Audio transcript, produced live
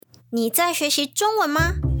你在学习中文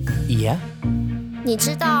吗？ Yeah. 你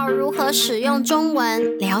知道如何使用中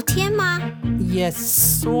文聊天吗？ Yes,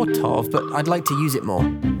 sort of, but I'd like to use it more.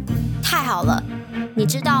 太好了，你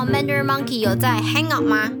知道 Mandarin Monkey 有在 Hangout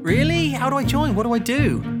吗？ Really? How do I join? What do I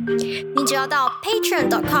do? 你只要到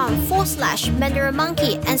patreon.com/Mandarin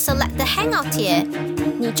Monkey and select the Hangout 贴，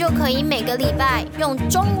你就可以每个礼拜用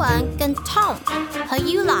中文跟 Tom 和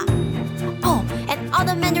Yula、and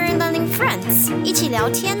other Mandarin learning friends 一起聊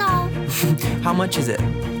天哦。 How much is it?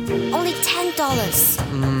 Only $10.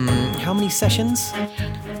 How many sessions?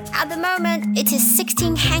 At the moment, it is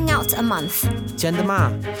 16 Hangouts a month. 真的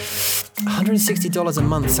吗? $160 a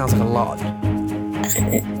month sounds like a lot.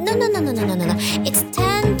 No. It's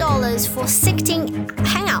 $10 for 16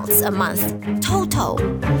 Hangouts a month total.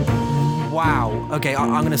 Wow. Okay,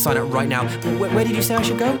 I'm going to sign up right now. Where did you say I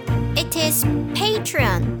should go? It is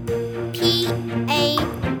Patreon.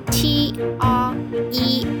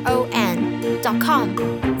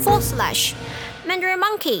 patreon.com/Mandarin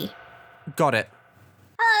Monkey. Got it.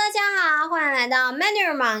 Hello， 大家好，欢迎来到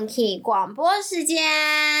Mandarin Monkey 广播时间。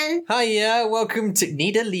 Hiya, welcome to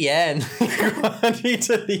你的脸你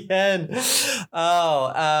的脸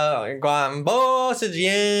广播时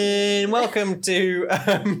间 Welcome to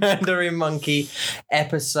Mandarin Monkey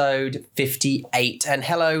episode 58. And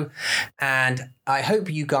hello, and I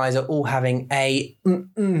hope you guys are all having a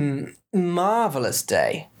marvelous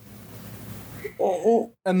day.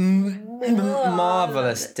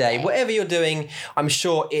 Marvelous day. Whatever you're doing, I'm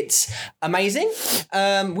sure it's amazing.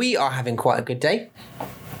 We are having quite a good day.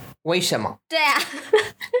 为什么？对啊，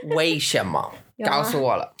为什么？有吗？告诉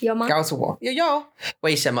我了。有吗？告诉我。有。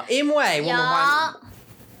为什么？因为我们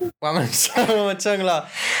完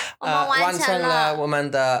成了我们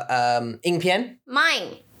的影片。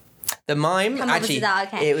Mime. The Mime, 他们不知道 actually,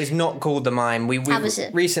 okay. it was not called The Mime. We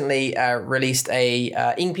recently released a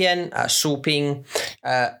影片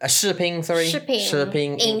视频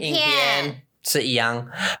是一样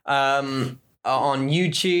on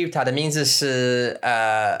YouTube. 它的名字是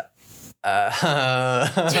它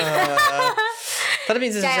的名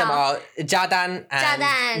字是什么？炸弹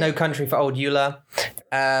and No Country for Old Eula.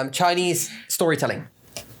 Chinese storytelling.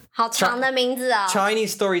 好长的名字哦。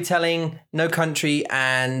 Chinese storytelling, No Country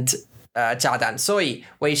and 炸弹。所以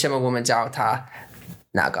为什么我们叫它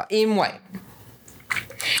那个？因为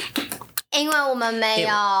我们没有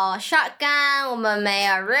shotgun， 我们没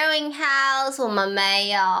有 ruin house， 我们没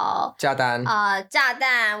有炸弹，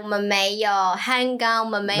我们没有 handgun， 我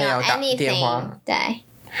们没有 anything。 电话。对。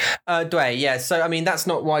对 yeah, so I mean that's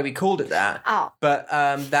not why we called it that. Oh. But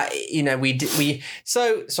that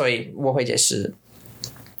so sorry, 我会解释。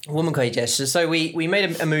我们可以解释。So we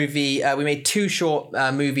made a movie. We made two short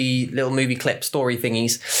little movie clip story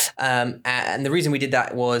thingies. And the reason we did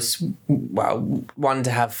that was, well, one, to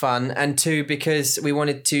have fun, and two, because we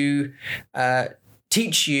wanted to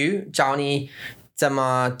teach you 教你怎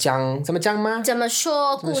么讲吗？怎么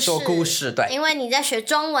说故事？对。因为你在学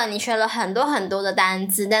中文，你学了很多很多的单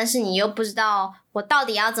字，但是你又不知道我到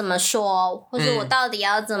底要怎么说，或者我到底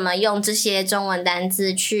要怎么用这些中文单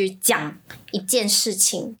字去讲一件事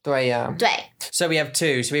情。对呀。对。So we have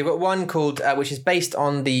two. So we've got one called, which is based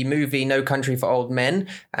on the movie No Country for Old Men,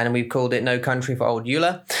 and we've called it No Country for Old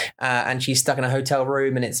Eula. And she's stuck in a hotel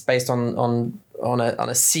room, and it's based on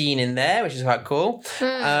a scene in there, which is quite cool.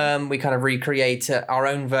 We kind of recreate our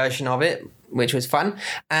own version of it, which was fun.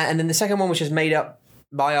 And then the second one, which was made up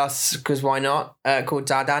by us, because why not, called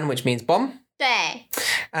炸弹, which means bomb. 对。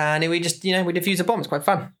And we just, we defuse a bomb. It's quite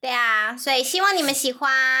fun. 对啊，所以希望你们喜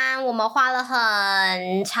欢。我们花了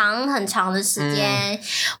很长的时间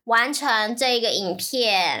完成这个影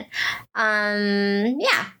片。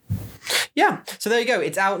Yeah, so there you go.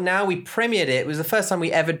 It's out now. We premiered it. It was the first time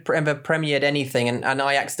we ever premiered anything, and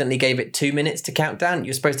I accidentally gave it 2 minutes to count down.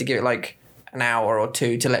 You're supposed to give it like an hour or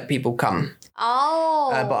two to let people come.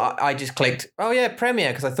 Oh. But I just clicked, premiere,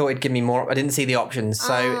 because I thought it'd give me more. I didn't see the options,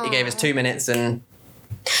 so it gave us 2 minutes and...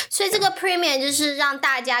 所以这个 premiere 就是让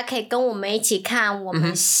大家可以跟我们一起看我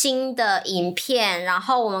们新的影片，然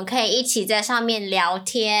后我们可以一起在上面聊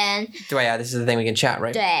天。对啊， this is the thing we can chat,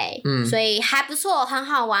 right? 对，所以还不错，很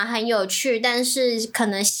好玩，很有趣。但是可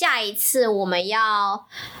能下一次我们要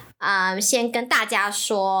先跟大家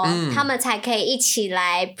说，他们才可以一起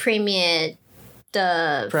来 premiere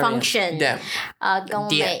的 function，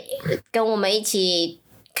 跟我们一起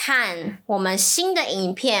看我们新的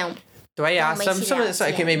影片。对啊， some of it's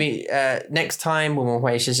like, okay, maybe next time 我们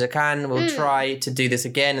会试试看 we'll try to do this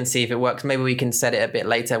again and see if it works. Maybe we can set it a bit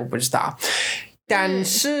later. We'll just start. 但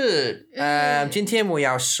是今天我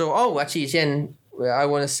要说actually 先 I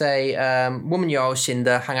want to say 我们有新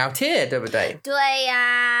的 hangout 贴，对不对？对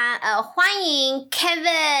呀，欢迎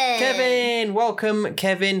Kevin。 welcome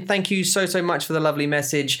Kevin. Thank you so much for the lovely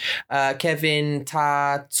message. Kevin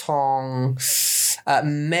他从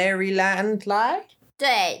Maryland 来。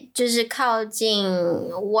对，就是靠近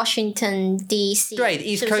Washington D.C. 对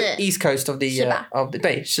East Coast of the 是吧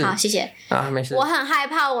对是。好，谢谢。没事。我很害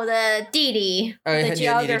怕我的地理。The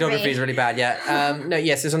geography is really bad. Yeah. No.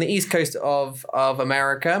 Yes, it's on the East Coast of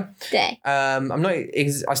America. 对。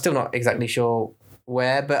I'm still not exactly sure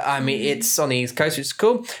where, but I mean it's on the East Coast, which is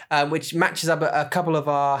cool. Which matches up a couple of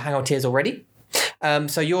our hangout tiers already.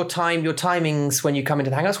 So your timings when you come into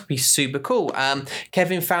the Hangouts will be super cool.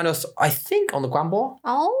 Kevin found us, I think, on the Guambo.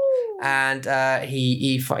 Oh. And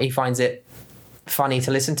he finds it funny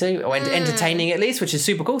to listen to, or entertaining at least, which is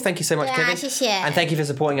super cool. Thank you so much, Kevin. 谢谢。 And thank you for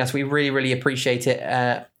supporting us. We really, really appreciate it.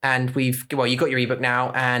 And you got your ebook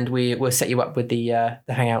now, and we'll set you up with the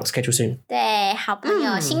Hangout schedule soon. 对，好朋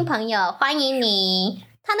友、新朋友，欢迎你。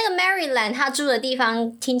他那个 Maryland， 他住的地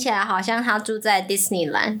方听起来好像他住在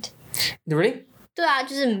Disneyland。 Really? 对啊，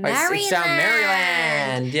就是 It's down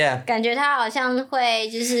Maryland, yeah. 感觉他好像会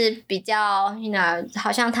就是比较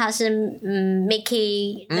好像他是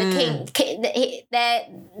Mickey the King,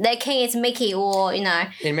 the King is Mickey, or in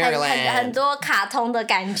Maryland. 很多卡通的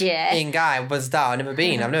感觉。应该不知道 I've never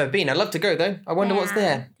been. I'd love to go though. I wonder what's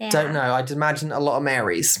there. Don't know. I'd imagine a lot of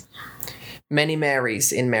Marys. Many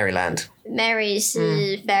Marys in Maryland. Mary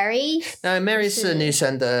是 Fairy? No, Mary 是女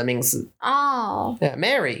生的名字。哦。Yeah,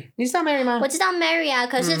 Mary. 你知道 Mary 吗？我知道 Mary 啊，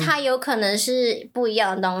可是它有可能是不一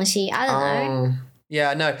样的东西。I don't know.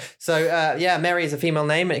 Yeah, no. So, Mary is a female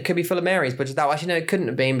name, and it could be full of Marys, but actually, no, it couldn't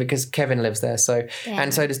have been because Kevin lives there. So,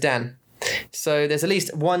 and so does Dan. So there's at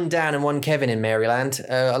least one Dan and one Kevin in Maryland,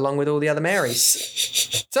 along with all the other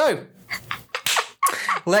Marys. So.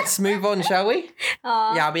 Let's move on, shall we?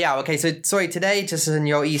 要不要 Okay, so sorry, today 就是很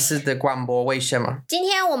有意思的广播，为什么？今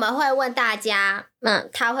天我们会问大家，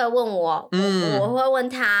他会问我，我会问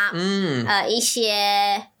他，一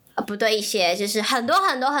些。不对，一些就是很多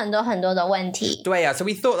的问题。对啊 so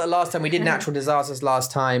we thought that last time we did natural disasters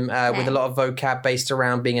last time with a lot of vocab based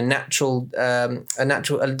around being a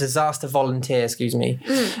disaster volunteer, excuse me.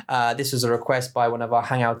 This was a request by one of our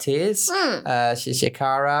hangouteers. 谢谢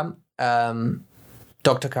Kara.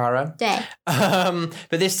 Dr. Kara. 对。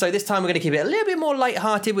But this time we're going to keep it a little bit more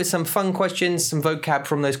lighthearted with some fun questions, some vocab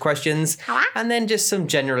from those questions. 好啊。 And then just some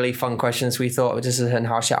generally fun questions we thought were just 很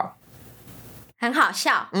好笑。很好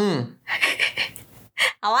笑。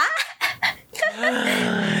好啊。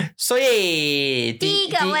所以第一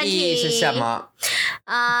个问题是什么？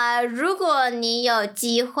如果你有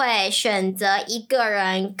机会选择一个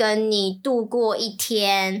人跟你度过一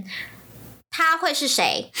天，他会是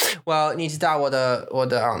谁？ Well, 你知道我的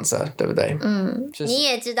answer, 对不对？你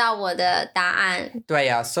也知道我的答案。对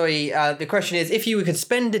啊，所以the question is, if you could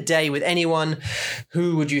spend a day with anyone,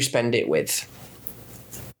 who would you spend it with?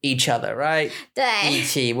 Each other, right? 对，一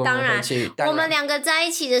起，当然，我们两个在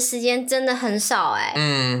一起的时间真的很少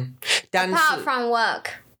但是 Apart from work.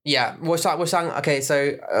 Yeah, 我想 okay, so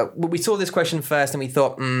we saw this question first and we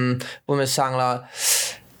thought, 我们想了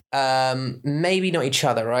maybe not each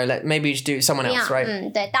other, right? Maybe you should do someone else,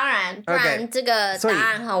 right? 对，当然，不然这个答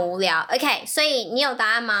案很无聊。Okay, 所以你有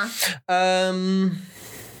答案吗？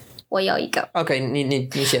我有一个。Okay, 你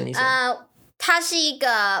先。她是一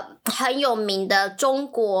个很有名的中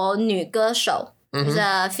国女歌手，就是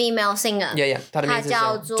female singer。她的名字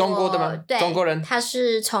叫做中国的吗？对，中国人。她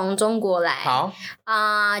是从中国来。好。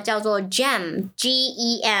叫做 Gem,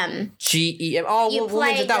 G-E-M。G-E-M 我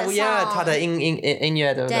们知道她的音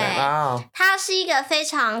乐对不对？她是一个非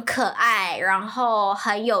常可爱，然后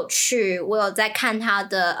很有趣。我有在看她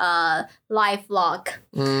的live vlog。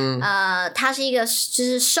她是一个就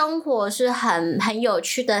是生活是很有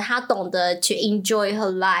趣的，她懂得去 enjoy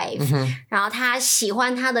her life。然后她喜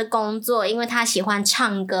欢她的工作，因为她喜欢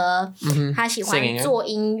唱歌，她喜欢做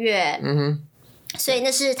音乐。所以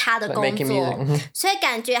那是她的工作，所以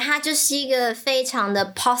感觉她就是一个非常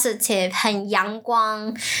的 positive 很阳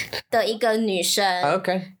光的一个女生。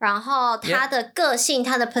然后她的个性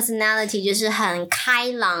她的 personality 就是很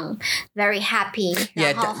开朗 very happy，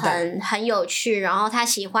 然后很有趣，然后她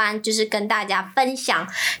喜欢就是跟大家分享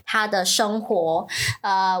她的生活。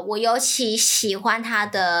我尤其喜欢她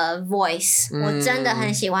的 voice，我真的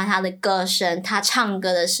很喜欢她的歌声，她唱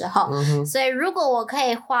歌的时候。所以如果我可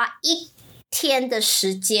以花一天的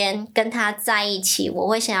时间跟他在一起，我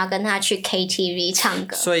会想要跟他去 KTV 唱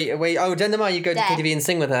歌。所以真的吗？ You go to KTV and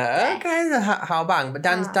sing with her? Okay, 好棒。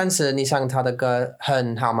但是你唱他的歌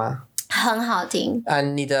很好吗？很好听。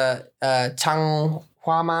你的唱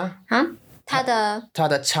花吗？他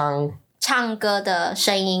的唱歌的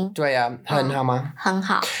声音。对啊，很好吗？很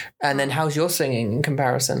好。And then how's your singing in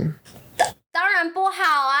comparison? 当然不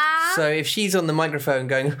好啊。So if she's on the microphone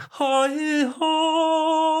going,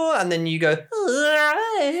 and then you go,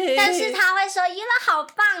 但是她会说 Yula 好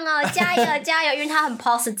棒哦，加油加油，因为她很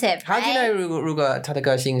positive. How do you know 如果她的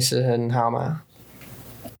个性是很好吗？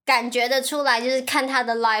感觉得出来，就是看她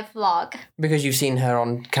的 live vlog. Because you've seen her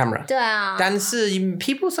on camera. 对啊。但是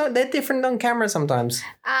people they're different on camera sometimes.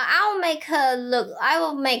 I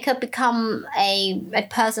will make her become a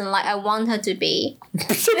person like I want her to be.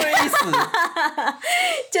 什么意思？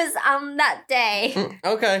 Just on that day.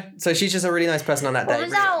 Okay, so she's just a really nice person on that day. 我不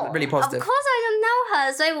知道 really positive. Of course I don't know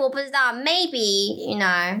her, 所以我不知道 Maybe, you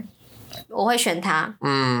know, 我会选她。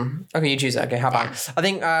Okay, you choose it. Okay, 好吧。I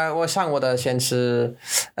think 我想我的先是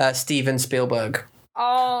Steven Spielberg.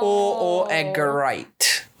 Or Edgar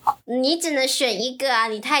Wright. 你只能选一个啊！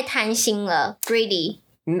你太贪心了 ，greedy.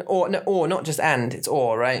 Or not just and, it's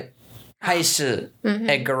or, right? 还是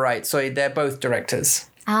Edgar Wright. So they're both directors.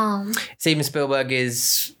 Steven Spielberg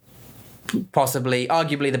is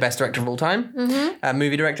arguably the best director of all time,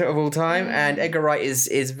 movie director of all time, and Edgar Wright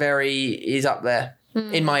is up there.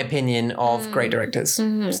 In my opinion, of great directors.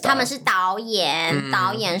 他们是导演，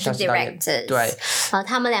导演是 directors. 对。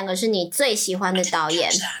他们两个是你最喜欢的导演。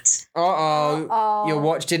Your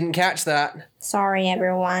watch didn't catch that. Sorry,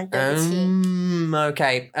 everyone. 对不起。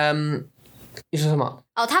Okay. 你说什么？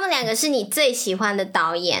他们两个是你最喜欢的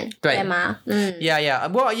导演，对吗？Yeah.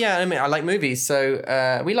 Well, yeah. I mean, I like movies, so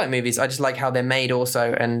we like movies. I just like how they're made,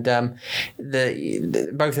 also, and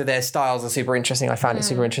the both of their styles are super interesting. I found it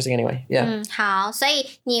super interesting, anyway. Yeah. 好，所以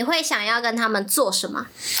你会想要跟他们做什么？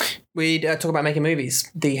 We'd talk about making movies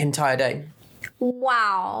the entire day.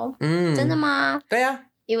 Wow. 真的吗？对啊。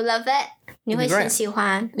You love it? 你会很喜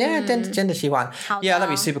欢 Yeah, 真的喜欢 Yeah, that'd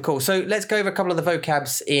be super cool. So let's go over a couple of the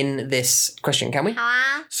vocabs in this question, can we? 好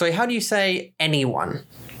啊。So how do you say anyone?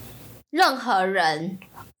 任何人。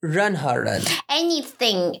任何人。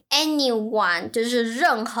Anything, anyone 就是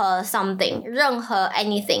任何 something, 任何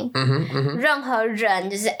anything. 任何人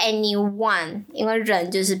就是 anyone, 因为人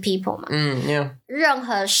就是 people 嘛。Yeah. 任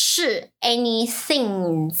何事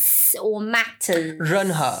anythings or matters.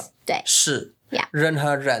 任何对事。Yeah. 任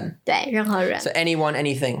何人。对，任何人。So anyone,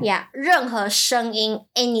 anything. Yeah. 任何声音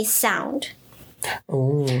any sound.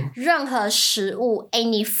 任何食物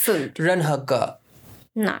any food. 任何歌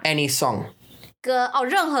any song. 歌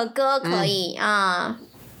任何歌可以啊。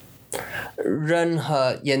任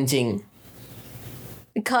何眼睛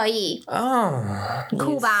可以。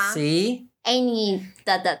酷吧 See? Any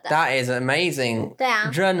That is amazing. 对啊。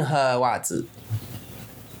任何袜子。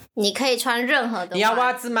你可以穿任何的袜子。你要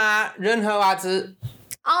袜子吗？任何袜子。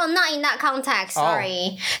not in that context.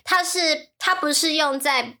 Sorry. 它不是用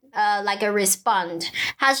在like a respond.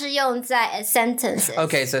 它是用在 sentences.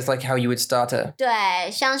 Okay, so it's like how you would start a.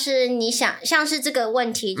 对，像是这个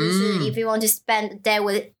问题，就是 if you want to spend a day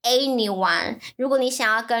with anyone. 如果你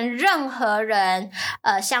想要跟任何人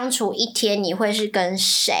相处一天，你会是跟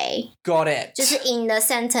谁 Got it. 就是 in the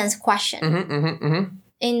sentence question.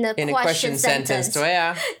 In the question sentence. 对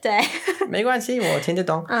啊。对。没关系，我听得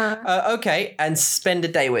懂。Okay, and spend a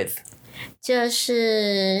day with. 就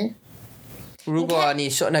是如果你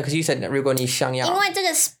说，because you said 如果你想要，因为这个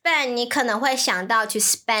spend 你可能会想到 to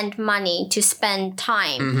spend money, to spend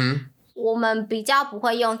time. 我们比较不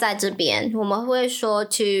会用在这边，我们会说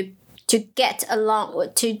to get along,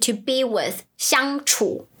 to be with 相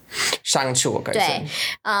处。相处 OK 对，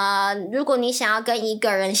如果你想要跟一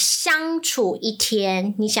个人相处一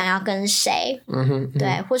天，你想要跟谁？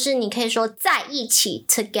对，或是你可以说在一起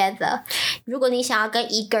together。如果你想要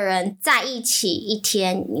跟一个人在一起一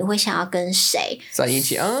天，你会想要跟谁？在一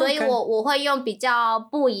起所以我会用比较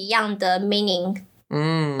不一样的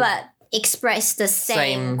meaning。But express the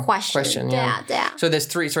same question. Yeah. So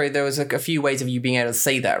there was like a few ways of you being able to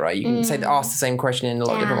say that, right? You can ask the same question in a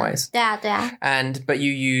lot of different ways. 对啊。But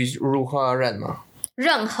you use 如何人吗？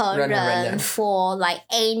任何人 for like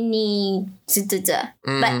any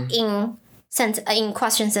but in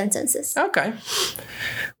question sentences. Okay.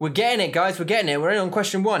 We're getting it, guys. We're getting it. We're in on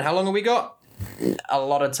question 1. How long have we got? A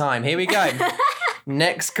lot of time. Here we go.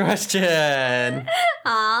 Next question.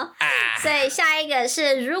 好，所以下一个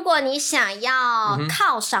是，如果你想要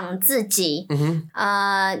犒赏自己，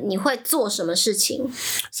你会做什么事情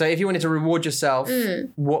 ？So if you wanted to reward yourself,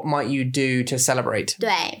 what might you do to celebrate?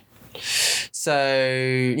 对 So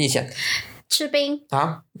你先。吃冰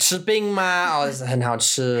啊？吃冰吗？这是很好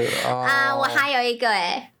吃我还有一一个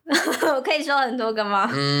我可以说很多个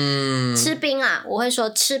吗？吃冰啊，我会说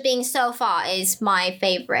吃冰 so far is my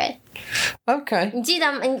favorite. OK. 你记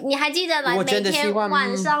得你还记得每天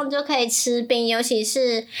晚上就可以吃冰，尤其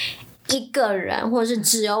是一个人或是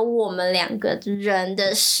只有我们2个人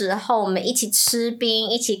的时候，我们一起吃冰，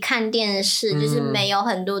一起看电视，就是没有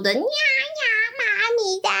很多的呀呀妈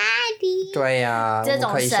咪daddy。对呀，这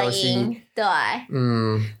种声音，对，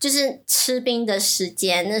就是吃冰的时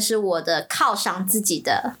间，那是我的犒赏自己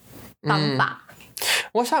的方法。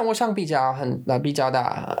我想比较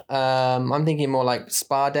大，I'm thinking more like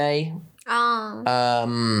spa day.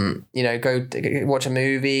 You know, go watch a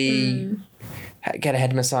movie, get a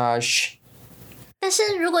head massage. 但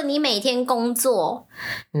是如果你每天工作，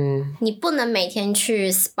你不能每天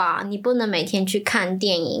去 spa， 你不能每天去看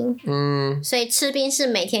电影，所以吃冰是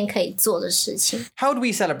每天可以做的事情。How would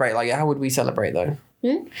we celebrate? Like, how would we celebrate though?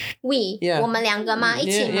 We 我们2个吗？一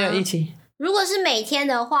起吗？ Yeah, 一起。如果是每天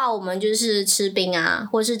的话，我们就是吃冰啊，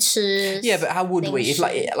或是吃。Yeah, but how would we? If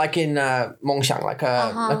like in 梦想 like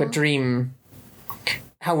a dream,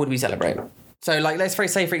 how would we celebrate? So like let's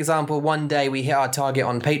say for example one day we hit our target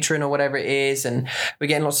on Patreon or whatever it is and we're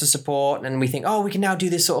getting lots of support and we think we can now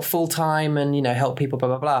do this sort of full time and you know help people blah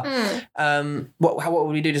blah blah. What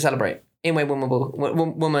would we do to celebrate? 因为我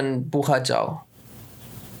们不喝酒。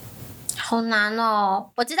好难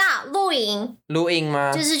哦！我知道露营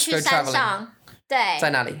吗？就是去山上，对，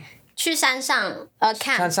在哪里？去山上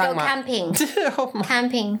山上吗 camping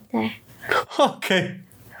对。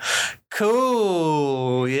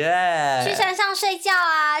Cool, yeah. 去山上睡觉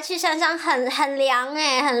啊，去山上很凉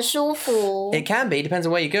很舒服。 It can be, depends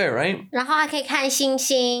on where you go, right? 然后还可以看星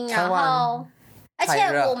星，然后而且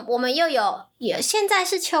我们又有现在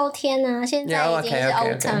是秋天啊，现在已经是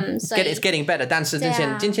autumn， 所以 It's getting better. 但是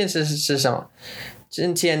今天是什么？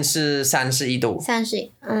今天是31度。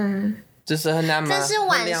31，就是很难吗？但是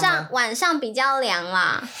晚上比较凉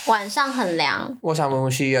啦，晚上很凉。我想我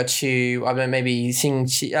们需要去，maybe 星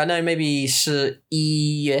期no maybe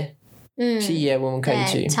 11月，11月我们可以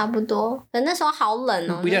去，差不多。可那时候好冷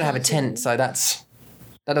哦。We don't have a tent, so that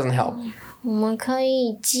doesn't help. 我们可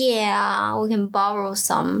以借啊 ，we can borrow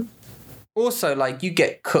some. Also, like you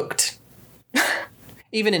get cooked.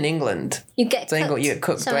 Even in England, you get cooked. 在英国 you get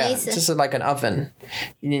cooked， 什么意思？就是 like an oven，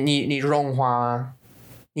 你融化。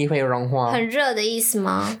你会融化。很热的意思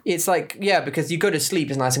吗？ It's like, yeah, because you go to sleep,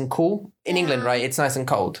 it's nice and cool. In England, right, it's nice and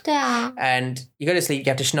cold. 对啊。 And you go to sleep,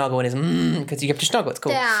 you have to snuggle, and it's because you have to snuggle, it's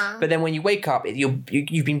cool. 对啊。 But then when you wake up, you've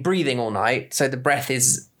been breathing all night, so the breath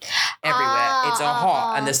is everywhere. It's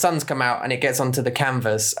hot, and the sun's come out, and it gets onto the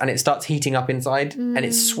canvas, and it starts heating up inside, and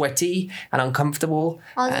it's sweaty and uncomfortable.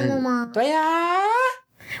 真的吗？对啊。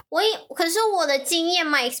可是我的经验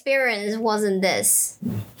my experience wasn't this。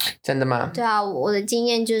 真的吗？对啊，我的经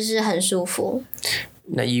验就是很舒服。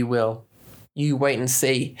 No, you will. You wait and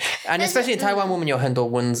see. And especially in Taiwan, 我们有很多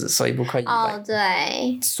蚊子，所以不可以。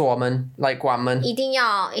对。锁门，关门。一定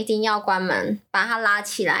要关门，把它拉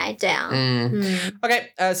起来，这样。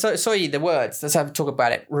Okay, so the words. Let's talk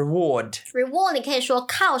about it. Reward. Reward 你可以说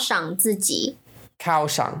犒赏自己。犒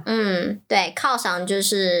赏。对，犒赏就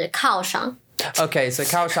是犒赏。Okay, so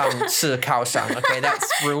犒赏是犒赏。Okay, that's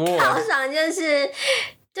reward. 犒赏就是，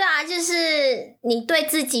对啊，就是你对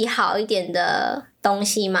自己好一点的东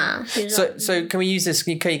西嘛。So can we use this?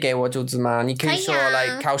 你可以给我主旨吗？你可以说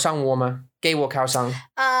来犒赏我吗？给我犒赏。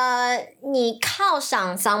你犒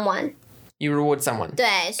赏 someone. You reward someone.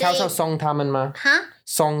 对，犒赏送他们吗？哈？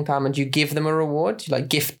送他们 ，do you give them a reward? You like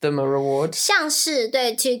gift them a reward? 像是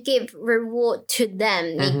对 to give reward to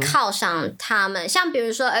them， 你犒赏他们。像比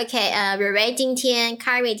如说 ，Ray 今天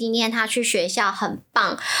Kyrie 今天他去学校很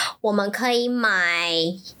棒，我们可以买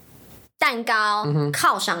蛋糕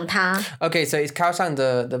犒赏他。Okay, so is 犒赏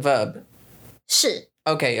the verb? 是。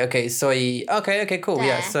Okay, 所以 okay, cool,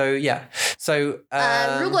 yeah, so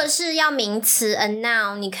如果是要名词 a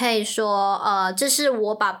noun， 你可以说这是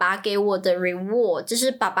我爸爸给我的 reward， 这是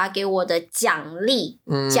爸爸给我的奖励，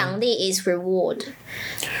奖励 is reward，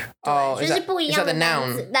 就是不一样的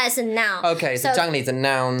单词 ，that's a noun。Okay, so 奖励 is a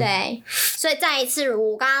noun。对，所以再一次，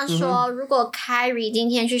我刚刚说，如果 Kyrie 今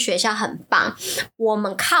天去学校很棒，我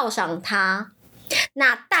们犒赏他。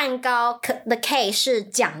那蛋糕 the K 是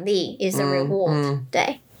奖励 is a reward，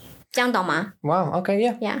对，这样懂吗？ Wow, okay,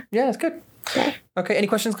 yeah, that's good. 对 Okay, any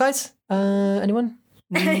questions, guys? Anyone?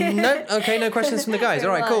 No? Okay, no questions from the guys. All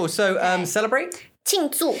right, cool. So, celebrate? 庆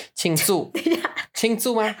祝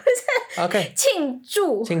吗？ Okay. 庆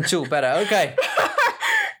祝 better, okay.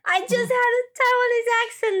 I just had a Taiwanese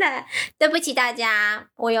accent 的，对不起大家，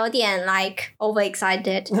我有点 like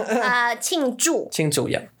overexcited。庆祝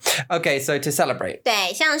yeah. Okay, so to celebrate.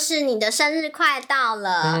 对，像是你的生日快到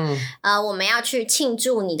了，我们要去庆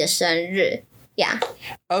祝你的生日。Yeah.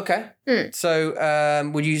 Okay. So,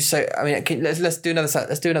 would you say? I mean, let's do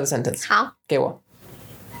another sentence. 好，给我。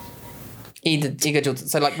一个句子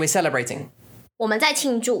So, like we're celebrating. 我们在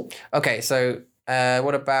庆祝。Okay, so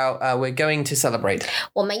what about we're going to celebrate?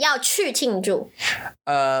 我们要去庆祝。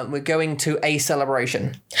We're going to a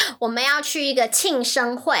celebration. 我们要去一个庆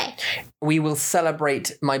生会。We will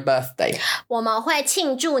celebrate my birthday. 我们会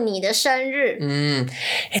庆祝你的生日。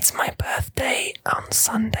It's my birthday on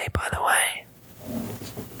Sunday, by the way.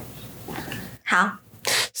 好。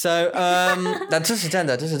So, 这是真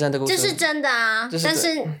的故事。这是真的啊，但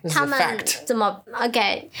是他们怎么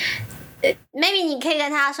OK？Maybe 你可以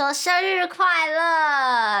跟他说生日快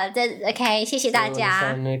乐。OK， 谢谢大家。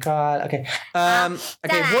生日快乐。Okay.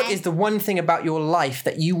 Okay. What is the one thing about your life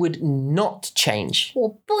that you would not change?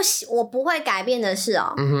 我不会改变的事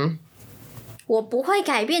哦。我不会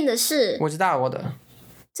改变的事。我知道我的。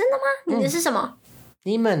真的吗？你的是什么？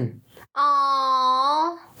你们。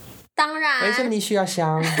哦。当然。为什么你需要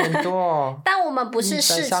想很多？但我们不是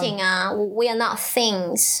事情啊。We are not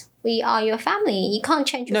things. We are your family. You can't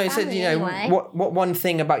change your family anyway. What one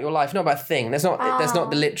thing about your life? Not about thing. There's not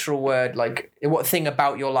the literal word. Like what thing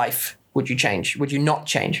about your life would you change? Would you not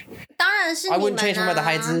change? 当然是你们啊。I wouldn't change 他们的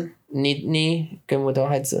孩子。你跟我的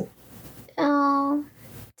孩子。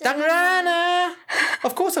当然啊。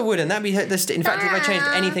Of course I wouldn't. That'd be in fact, if I changed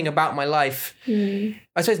anything about my life,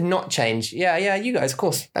 I suppose not change. Yeah, you guys, of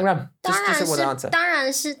course. 当然，这是我的 answer. 当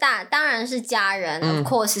然是家人。Of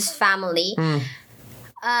course, is family.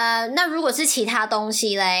 那如果是其他东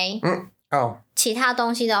西嘞？其他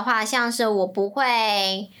东西的话，像是我不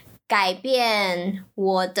会改变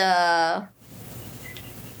我的，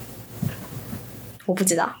我不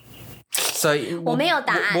知道。所以我没有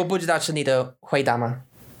答案。我不知道是你的回答吗？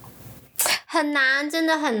很难，真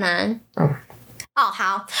的很难。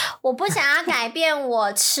好，我不想要改变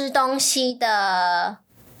我吃东西的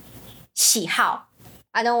喜好。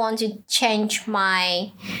I don't want to change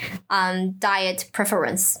my diet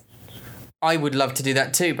preference. I would love to do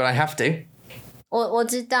that too, but I have to. 我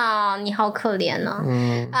知道你好可怜哦。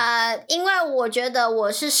因为我觉得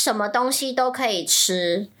我是什么东西都可以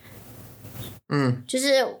吃。就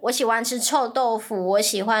是我喜欢吃臭豆腐，我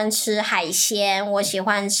喜欢吃海鲜，我喜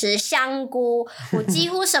欢吃香菇，我几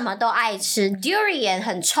乎什么都爱吃。Durian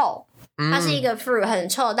很臭，它是一个 fruit 很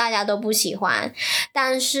臭，大家都不喜欢。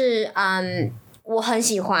但是我很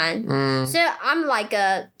喜欢。所以 I'm like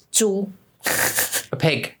a 猪。A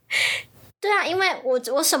pig. 对啊，因为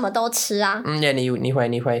我什么都吃啊。Yeah, 你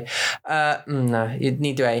会。No,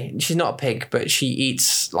 你对。She's not a pig, but she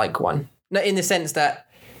eats like one. No, in the sense that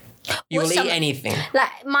you will eat anything.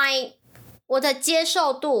 Like 我的接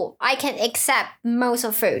受度 I can accept most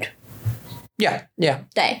of food. Yeah.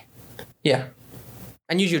 对。Yeah.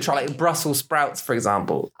 And usually you try like Brussels sprouts, for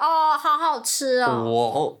example. 好好吃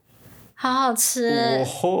哦。好好吃。很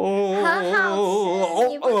好吃。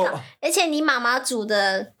你不懂。而且你妈妈煮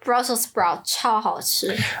的 Brussels sprout 超好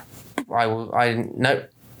吃。I no.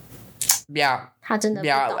 Yeah. 他真的不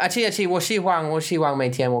懂。而且我希望每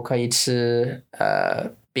天我可以吃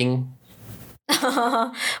冰。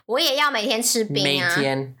我也要每天吃冰啊。每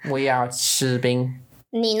天我要吃冰。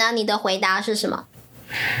你呢？你的回答是什么？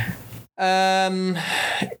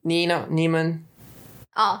你呢？你们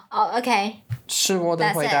？OK。是我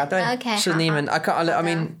的回答，对， okay, 是你们。I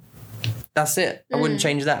mean, that's it. I wouldn't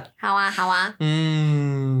change that. 好啊。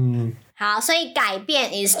好，所以改变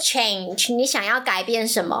is change。你想要改变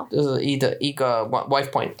什么？就是一个 wife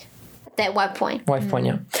point。对 wife point。wife point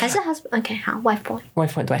呀。还是 husband？ OK， 好 wife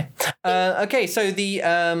point。wife point 对。Okay, so the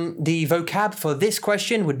vocab for this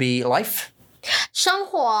question would be life. 生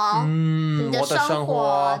活。你的生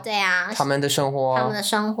活。对啊。他们的生活。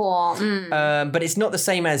But it's not the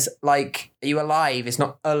same as like are you alive? It's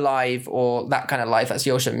not alive or that kind of life. That's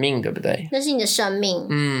有生命，对不对？那是你的生命。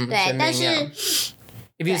对，但是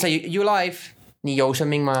if you say you alive, 你有生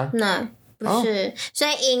命吗？ No， 不是。所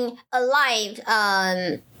以 in alive，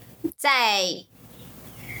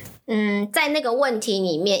在那个问题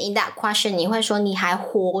里面 ，in that question， 你会说你还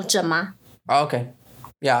活着吗 ？Okay,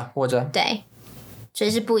 yeah， 活着。对。所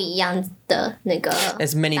以是不一样的那个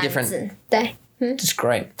There's many different. 对。That's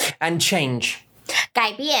great. And change.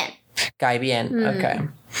 改变。Okay.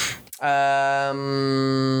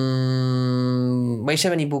 为什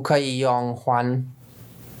么你不可以用换？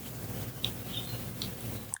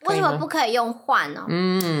为什么不可以用换呢？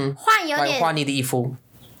换有点换你的衣服。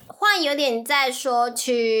换有点在说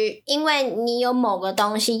去，因为你有某个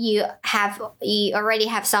东西 you already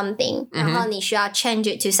have something，、然后你需要 change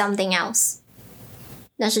it to something else，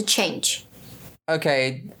 那是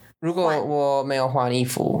change。Okay， 如果我没有换衣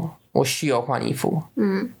服，我需要换衣服。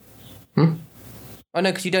Oh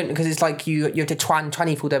no, because you don't. Because it's like you have to 穿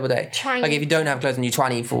衣服，对不对？穿 Like if you don't have clothes on, you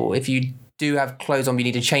穿衣服。If you do have clothes on, but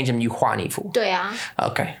you need to change them, you 换衣服。对啊。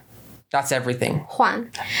Okay, that's everything. 换，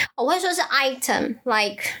我会说是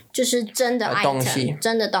item，like 就是真的 item， 东西，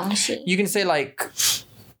真的东西。You can say like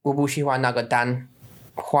我不喜欢那个单，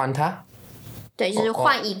换它。对，就是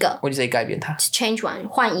换一个。What do you say 改变它 ？Change one，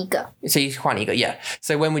 换一个。So you 换一个 ，yeah.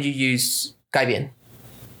 So when would you use 改变？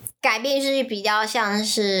改变是比较像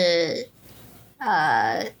是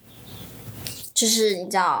就是你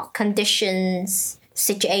知道 conditions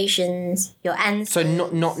situations 有 answer。So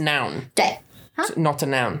not noun. 对。So not a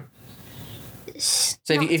noun.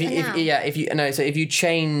 So if you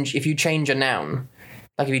change a noun,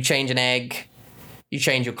 like if you change an egg, you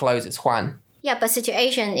change your clothes, it's 换。Yeah, but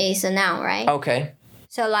situation is a noun, right? Okay.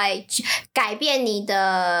 So like 改变你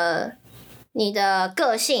的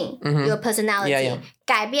个性、your personality， Yeah.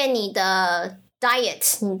 改变你的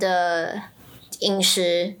diet， 你的饮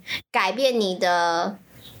食，改变你的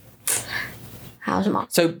还有什么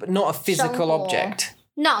So not a physical 生活 object.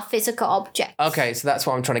 Not physical object. Okay, so that's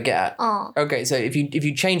what I'm trying to get at. Okay, so if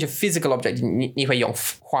you change a physical object, 你会用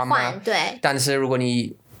换吗？换对。但是如果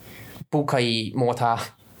你不可以摸它，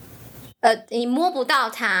你摸不到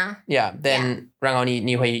它。Yeah, then 然后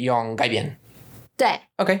你会用改变。对。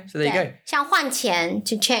Okay, so there you go. 像换钱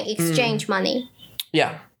to exchange money.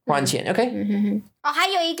 Yeah, 换钱。Okay. 还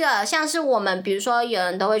有一个像是我们比如说有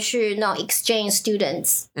人都会去那种 exchange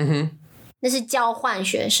students， 那是交换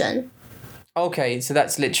学生。Okay, so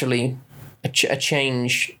that's literally a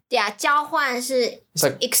change. 对啊，交换是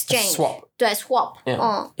like exchange swap. 对 swap。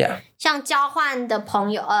 Yeah. 像交换的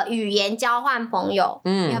朋友，语言交换朋友。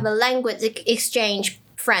You have a language exchange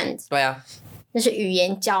friend。对啊。那是语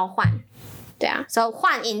言交换。对啊 ，so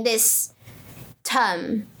换 in this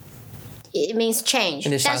term it means change，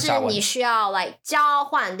 但是你需要 like 交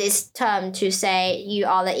换 this term to say you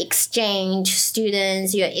are the exchange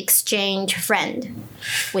students, you're exchange friend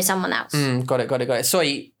with someone else. Got it. 所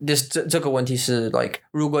以这个问题是 like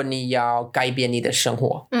如果你要改变你的生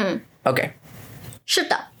活。Okay. 是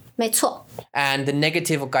的，没错。And the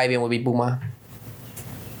negative of 改变 would be 不吗？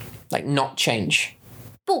 Like not change.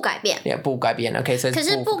 不改变。Yeah, 不改变。Okay, so 可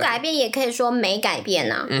是不改变也可以说没改变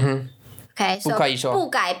啊。Okay, 不可以说。不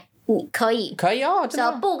改可以。可以哦，真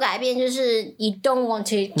的。So 不改变就是 you don't want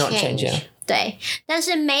to Not change. Yeah. 对，但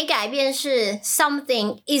是没改变是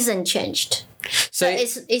something isn't changed. So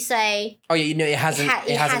it's a oh yeah, you know it hasn't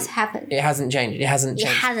happened. It hasn't changed. It hasn't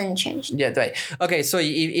changed. Yeah, 对。Okay, so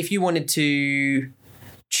if you wanted to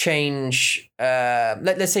change,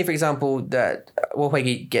 let's say for example that 我会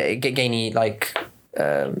给你 like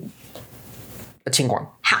情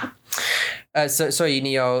况。好。所以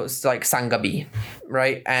你有 like 3个 B,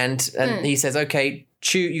 right? And he says, okay,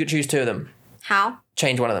 you choose 2 of them. 好。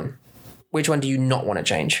Change one of them. Which one do you not want to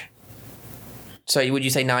change? So would you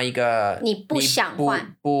say 哪一个你不想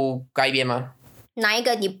换？不改变吗？哪一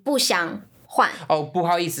个你不想换？哦，不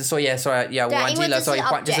好意思，所以我忘记了，所以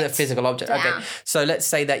换就是 physical object. Okay, so let's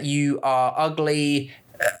say that you are ugly,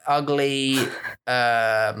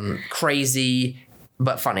 crazy,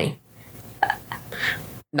 but funny.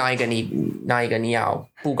 哪一个你要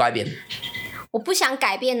不改变？我不想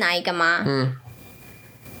改变哪一个吗？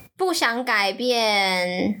不想改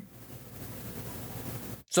变。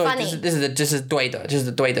所以这是对的，这是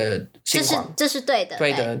对的情况。这是对的。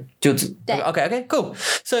对的，就是对。Okay, cool.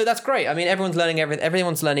 So that's great. I mean, everyone's learning everything.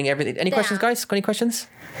 Everyone's learning everything. Any questions, guys? Got any questions?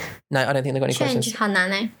 No, I don't think they've got any questions. Change 好难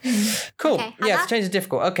欸。Cool. Yes, change is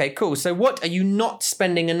difficult. Okay, cool. So what are you not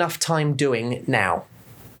spending enough time doing now?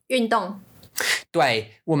 运动。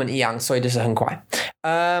对，我们一样，所以就是很快。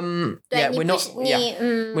Yeah, we're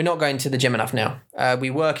not going to the gym enough now.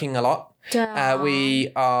 We're working a lot.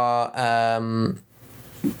 We are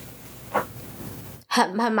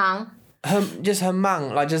很忙。just 很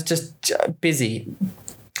忙 like just busy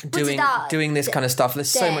doing this kind of stuff. There's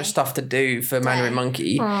so much stuff to do for Mandarin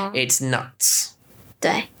Monkey. It's nuts.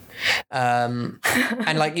 对。And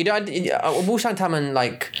like you don't 我不想他们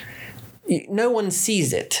like no one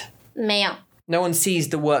sees it. 没有。No one sees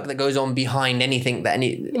the work that goes on behind anything that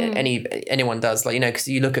anyone does. Like, you know, because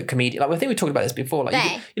you look at comedy, like I think we talked about this before. Like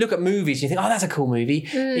you look at movies and you think, oh, that's a cool movie.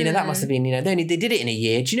 You know, that must have been, you know, they did it in a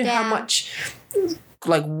year. Do you know how much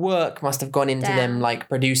like work must have gone into them like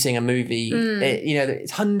producing a movie.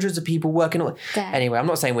 It's hundreds of people working on. Anyway, I'm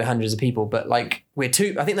not saying we're hundreds of people, but like we're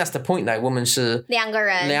two. I think that's the point though. 我们是两个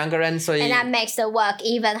人，所以 and that makes the work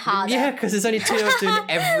even harder. Yeah, because there's only two of us doing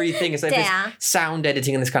everything. So if it's sound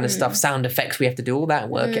editing and this kind of stuff, sound effects, we have to do all that,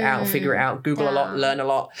 work it out, figure it out, Google a lot, learn a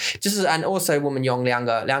lot. And also 我们用两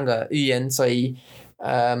个语言，所以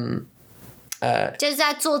就是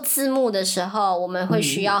在做字幕的时候，我们会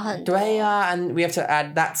需要很多。对啊 and we have to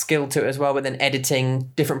add that skill to it as well. But then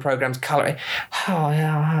editing different programs, coloring. 好。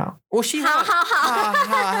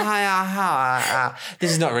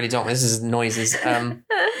This is not really talking. This is noises.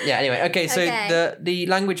 Yeah. Anyway, okay. So the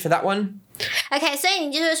language for that one. Okay, 所以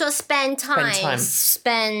你就是说 spend time.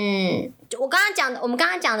 Spend 我们刚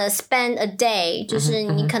刚讲的 spend a day， 就是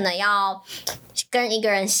你可能要跟一个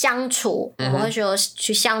人相处，我们会说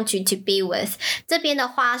去相处 to be with。这边的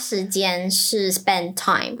花时间是 spend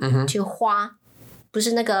time， 去花，不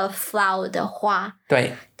是那个 flower 的花，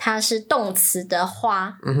对，它是动词的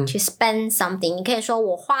花，去 spend something。你可以说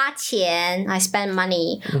我花钱 ，I spend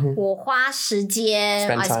money，我花时间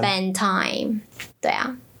 ，I spend time。对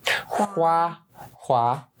啊。花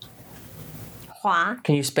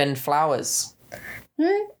Can you spend flowers?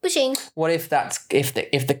 不行。What if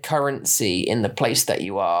the currency in the place that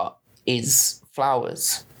you are is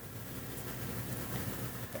flowers?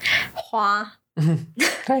 花。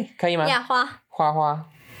可以吗？ Yeah, 花。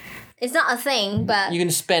It's not a thing, but you can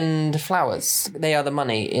spend flowers. They are the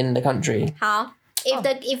money in the country. 好。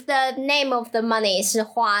If the name of the money 是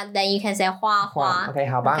花 then you can say 花。 Okay,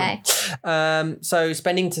 好吧。Okay. So to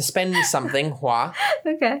spend something 花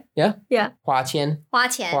Okay. Yeah. 花钱。花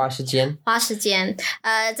时间。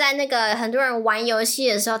在那个很多人玩游戏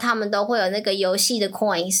的时候，他们都会有那个游戏的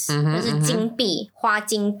coins， 就是金币，花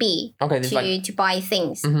金币。Okay, to buy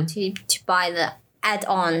things, to buy the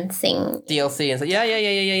add-on thing. DLC and so yeah.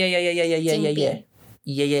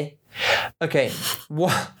 Okay.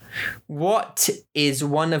 What is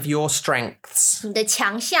one of your strengths? 你的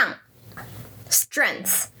强项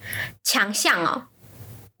strength 强项哦，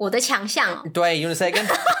我的强项哦。对 you want to say it again?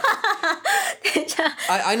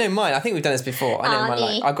 I know mine. I think we've done this before. I know mine.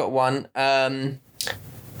 Like, I've got one.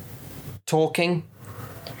 Talking.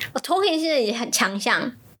 Talking 是你很强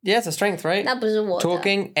项。Yeah, it's a strength, right? 那不是我的。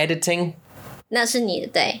Talking, editing. 那是你的，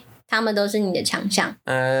对。他们都是你的强项。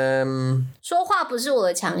说话不是我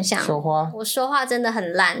的强项。我说话真的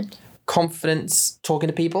很烂。Confidence, talking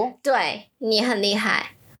to people. 对，你很厉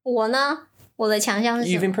害。我呢？我的强项是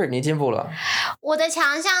什么？ You've improved. 你进步了。我的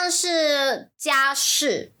强项是家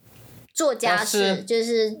事，做家事，就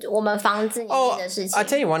是我们房子里面的事情。I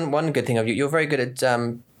tell you one good thing of you. You're very good at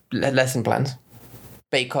lesson plans.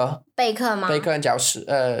 备课吗？备课和教师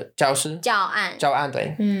教案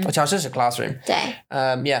对，教室是 classroom 对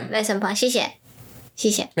，yeah lesson plan 谢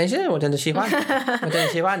谢没事我真的喜欢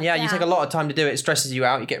yeah you take a lot of time to do it stresses you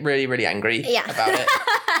out you get really really angry about it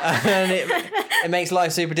and it makes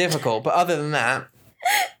life super difficult but other than that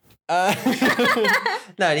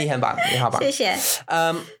no 你很棒你好棒谢谢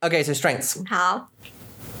okay so strengths 好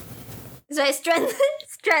所以 strength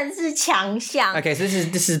是强项 okay so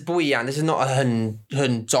this is 不一样 this is not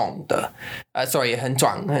很壮的sorry 很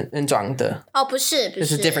壮的哦不是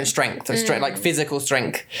this is different strength so strength like physical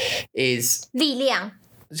strength is 力量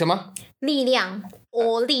什么力量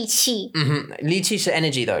力气力气是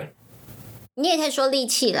energy though 你也可以说力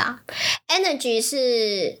气啦 energy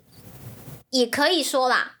是也可以说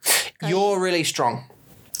啦 you're really strong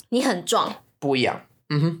你很壮不一样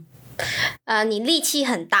你力气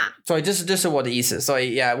很大所以这是我的意思所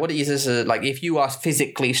以 yeah 我的意思是 like if you are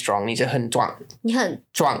physically strong 你就很壮你很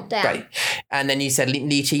壮对 and then you said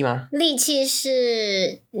力气吗力气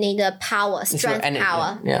是你的 power strength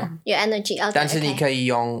power yeah your energy okay, 但是你可以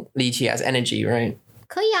用力气 as energy right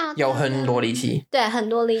可以啊有很多力气对很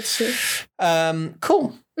多力气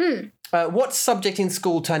cool what subject in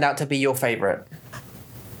school turned out to be your favorite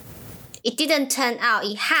it didn't turn out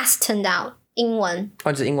it has turned out英文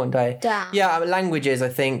就是英文对啊 yeah languages I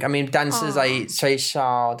think I mean 但是在学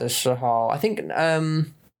校的时候 I think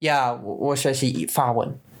yeah 我学习法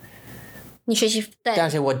文你学习对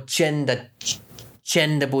但是我真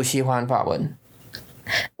的不喜欢法文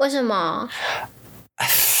为什么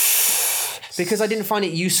because I didn't find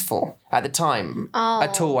it useful at the time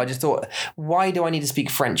at all I just thought why do I need to speak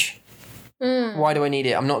French Why do I need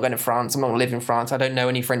it? I'm not going to France. I'm not going to live in France. I don't know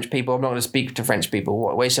any French people. I'm not going to speak to French people.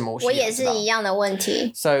 为什么我也是一样的问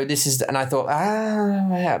题 So this is, and I thought,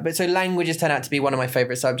 yeah. But so languages turn out to be one of my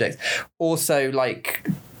favorite subjects. Also, like,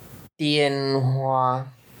 电话.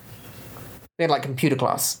 We had like computer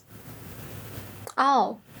class.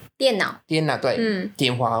 电脑，对，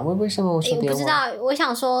电话，为什么我说电话？不知道，我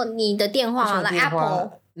想说你的电话嘛 ，like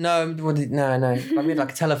Apple。No. We had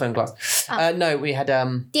like a telephone class. No, we had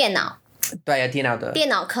电脑。对啊，电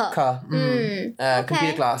脑课。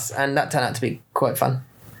Computer class, and that turned out to be quite fun.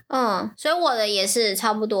 所以我的也是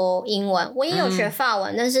差不多英文，我也有学法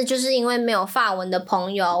文，但是就是因为没有法文的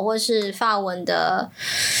朋友或是法文的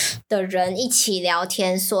人一起聊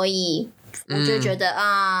天，所以我就觉得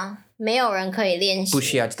没有人可以练习，不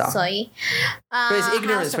需要知道，所以But it's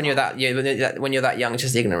ignorance when you're that young, it's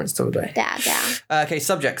just ignorance, 对不对？对啊。Okay,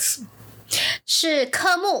 subjects 是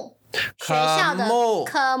科目。学校的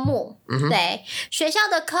科目，对，学校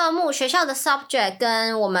的科目，学校的 subject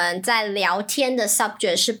跟我们在聊天的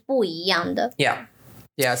subject 是不一样的。Yeah.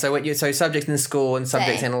 So subject in school and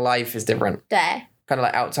subject in life is different. 对。Kind of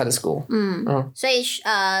like outside of school. 所以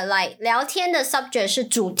like 聊天的 subject 是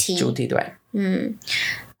主题。对。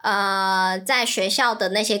在学校的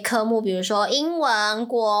那些科目，比如说英文、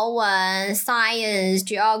国文、science、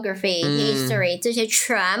geography、history 这些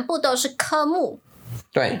全部都是科目。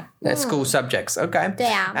对，they're school subjects. Okay. 对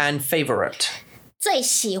啊。And favorite. 最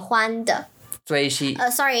喜欢的。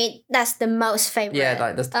Sorry, that's the most favorite. Yeah,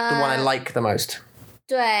 like that's the one I like the most.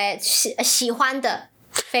 对，喜欢的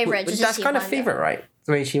favorite 就是喜欢的。That's kind of favorite, right?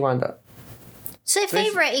 最喜欢的。所以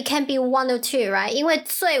favorite it can be one or two, right? 因为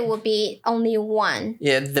最 would be only one.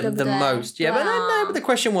 Yeah, the most. Yeah, but no, but the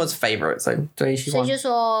question was favorite, so 最喜欢。所以就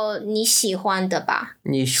说你喜欢的吧。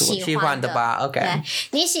你喜欢的吧 ，OK。对，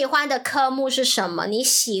你喜欢的科目是什么？你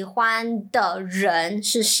喜欢的人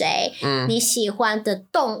是谁？你喜欢的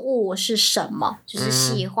动物是什么？就是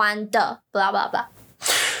喜欢的 blah blah blah。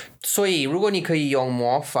所以如果你可以用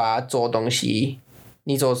魔法做东西，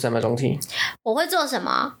你做什么东西？我会做什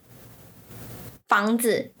么？房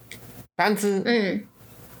子。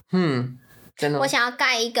真的。我想要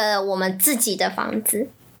盖一个我们自己的房子。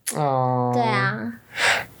对啊。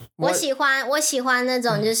我喜欢那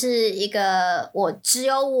种就是一个只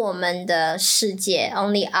有我们的世界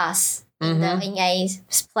 ，only us in a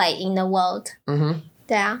place in the world。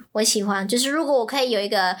对啊，我喜欢。就是如果我可以有一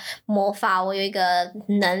个魔法，我有一个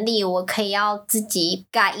能力，我可以要自己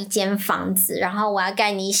盖一间房子，然后我要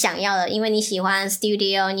盖你想要的，因为你喜欢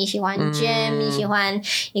studio， 你喜欢 gym，你喜欢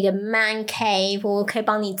一个 man cave， 我可以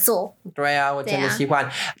帮你做。对啊，我真的喜欢。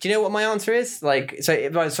Do you know what my answer is? Like,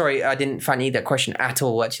 sorry, I didn't find that question at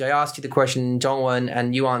all. Actually, I asked you the question in Zhongwen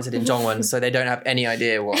and you answered in Zhongwen, so they don't have any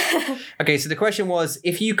idea what. Okay, so the question was,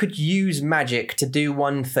 if you could use magic to do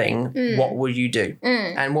one thing, what would you do?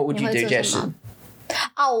 And what would you do, Jessie?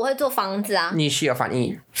 我会做房子啊。你需要翻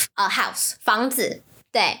译。house 房子，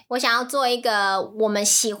对，我想要做一个我们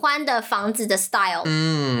喜欢的房子的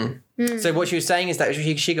style。So what she was saying is that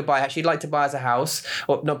she'd like to buy us a house,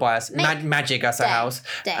 or not buy us, magic us a house.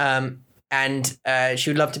 And she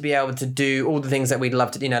would love to be able to do all the things that we'd love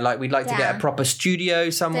to, like we'd like to get a proper studio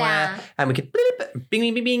somewhere, and we could bing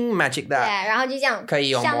bing bing bing magic that. 对，然后就这样，可以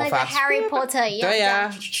用魔法，像那个 Harry Potter 一样，对呀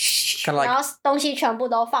，kind of like， 然后东西全部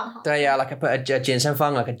都放好。对呀，like I put a 健身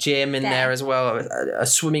房 like a gym in there as well, a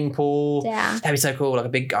swimming pool. 对啊 that'd be so cool, like a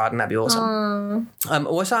big garden, that'd be awesome.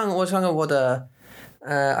 我想我的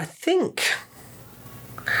I think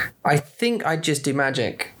I'd just do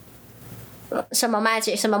magic. 什么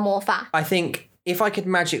magic 什么魔法 I think if I could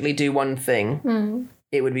magically do one thing,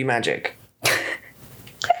 it would be magic.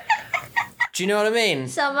 Do you know what I mean?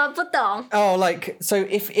 什么不懂 Oh, like, so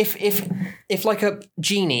if like a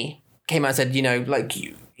genie came out and said, like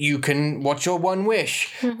you can, what's your one wish?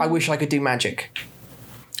 I wish I could do magic.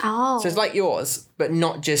 So it's like yours, but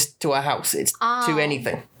not just to a house. It's to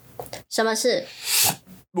anything. 什么事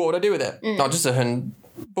What would I do with it? 就是很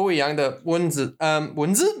不一样的文字。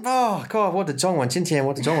文字God， 我的中文今天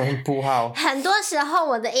我的中文很不好。很多时候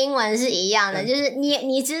我的英文是一样的，就是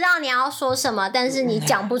你知道你要说什么，但是你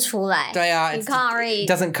讲不出来。对啊， You can't read.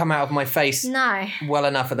 It doesn't come out of my face. No. Well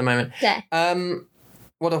enough at the moment. 对。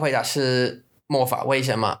我的回答是魔法，为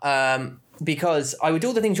什么？Because I would do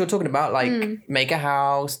all the things you're talking about, like make a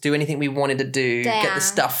house, do anything we wanted to do, get the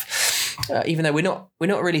stuff. Even though we're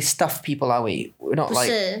not really stuff people, are we? We're not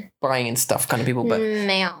like buying in stuff kind of people, but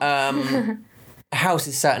没有。A house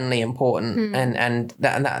is certainly important and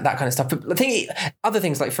that kind of stuff. But I think other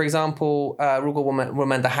things, like for example, 如果我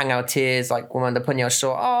们的 hangout tiers, like 我们的朋友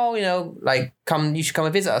说 like you should come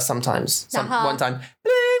and visit us sometimes. One time,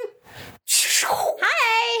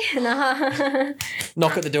 Hi. 然后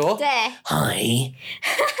knock at the door. 对 Hi.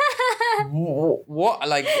 What?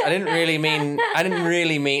 Like I didn't really mean. No, I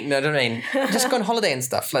don't mean. Just go on holiday and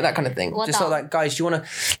stuff, like that kind of thing. Just sort of like, guys, do you want to?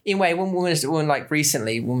 In a way, when like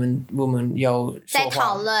recently, woman 有在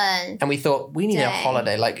讨论 and we thought we need a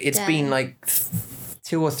holiday. Like it's been like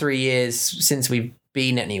 2 or 3 years since we've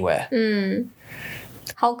been anywhere.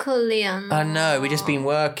 好可怜哦。 I know, we've just been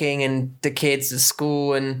working and the kids at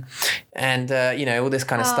school and all this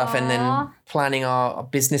kind of stuff, and then planning our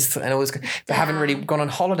business and all this. But haven't really gone on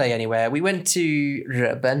holiday anywhere. We went to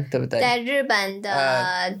日本, 对不对？在日本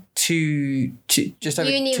的 just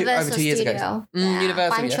over Universal 2 years ago. Studio，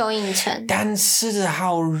 Universal, 环球影城。但是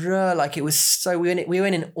好热 like it was so we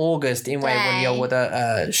went in August 因为我有我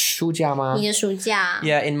的暑假吗？你的暑假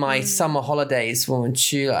Yeah, in my summer holidays 我们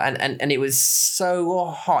去了 and it was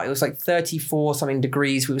so hot. It was like 34 something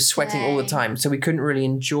degrees. We were sweating all the time, so we couldn't really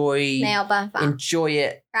enjoy 没有办法。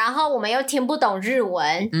 it. 然后我们又听不懂日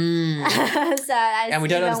文 so And we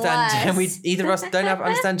don't understand, and either of us don't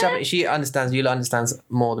understand Japanese. She understands, Yula understands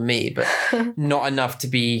more than me, but not enough to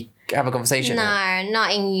have a conversation. No,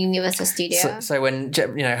 not in Universal Studio. So when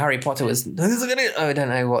Harry Potter was, I don't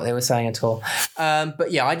know what they were saying at all.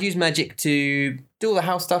 But yeah, I'd use magic to do all the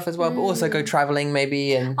house stuff as well, but also go traveling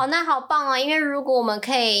maybe and. 哦，那好棒哦！因为如果我们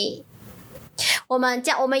可以，我们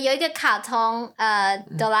有一个卡通，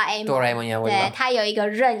哆啦 A 梦，哆啦 A 梦呀，我知道。对，它有一个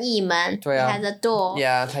任意门，对啊 has a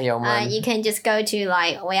door。Yeah, 它有门。You can just go to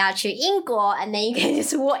like 我要去英国 and then you can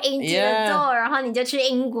just walk into the door， 然后你就去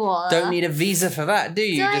英国了。Don't need a visa for that, do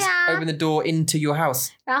you? 对啊 Just open the door into your house.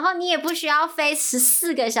 然后你也不需要飞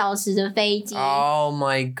14个小时的飞机。 Oh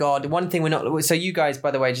my god! One thing we're not. So you guys,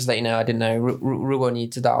 by the way, just let you know, I didn't know. 如果你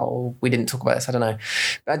知道 we didn't talk about this. I don't know.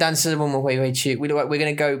 但是我们会去 we're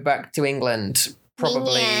going to go back to England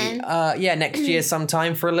probably. Next year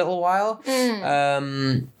sometime for a little while.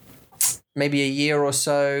 Maybe a year or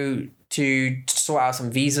so to sort out some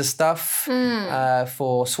visa stuff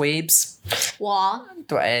for Sweebs. 我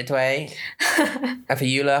对 for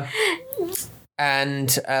Eula. And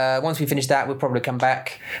once we finish that, we'll probably come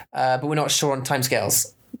back. But we're not sure on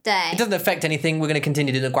timescales. 对 It doesn't affect anything. We're going to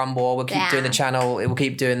continue doing the Guanbo. We'll keep doing the channel. We'll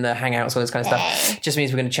keep doing the hangouts, all this kind of stuff. Just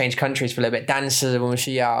means we're going to change countries for a little bit. 但是我们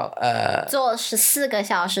需要坐14个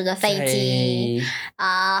小时的飞机，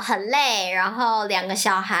很累，然后2个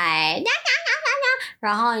小孩，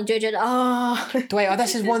然后你就觉得哦。对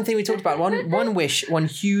that's just one thing we talked about. One wish, one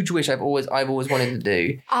huge wish I've always wanted to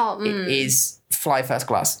do is fly first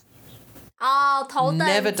class. 哦，头等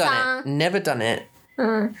舱 Never done it.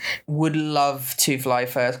 Would love to fly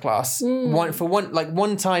first class.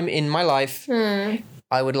 One time in my life,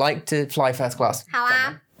 I would like to fly first class. 好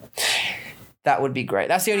啊 That would be great.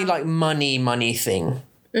 That's the only like money thing.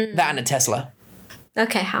 That and a Tesla.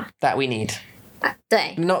 OK 好 That we need.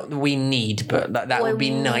 对 Not we need, but that would be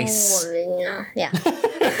nice. Yeah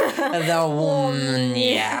The woman,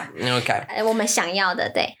 yeah. Okay. 我们想要的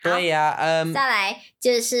对好对呀再来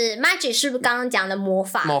就是 magic 是不是刚刚讲的魔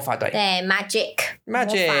法魔法对 magic 魔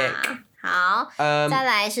法好再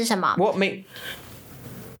来是什么 What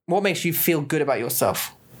makes you feel good about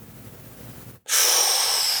yourself?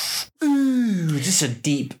 Ooh, this is a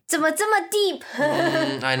deep. 怎么这么 deep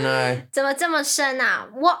I know. 怎么这么深啊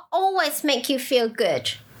What always make you feel good?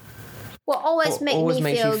 What always make always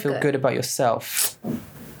me makes feel you feel good? good about yourself.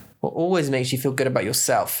 What always makes you feel good about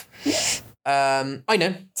yourself? I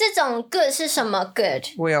know. 这种 good 是什么 good?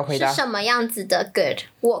 我要回答是什么样子的 good?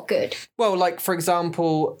 What good? Well, like for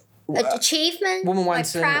example, Achievement? 我们完 like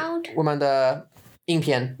成 proud? 我们的影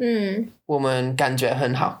片，我们感觉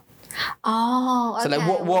很好。哦 So like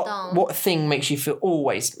what thing makes you feel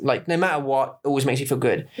always like no matter what always makes you feel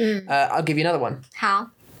good? I'll give you another one. 好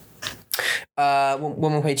我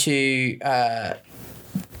们会去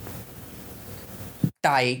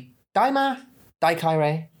戴凯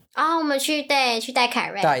瑞我们去戴凯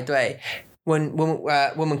瑞对我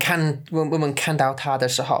们看到他的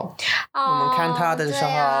时候我们看他的时候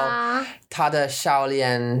他的笑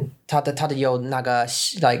脸他的有那个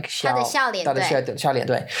like 他的笑脸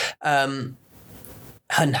对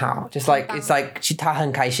很好 just like it's like 他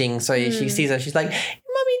很开心所以 she sees her she's like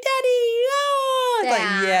mommy daddy like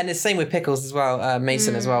yeah and the same with Pickles as well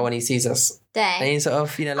Mason as well when he sees us 对 and he sort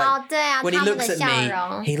of like 对啊 when he looks at me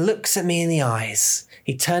he looks at me in the eyes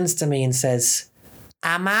he turns to me and says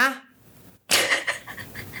Amma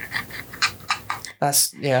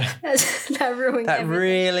That's that ruined that everything.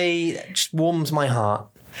 really just warms my heart.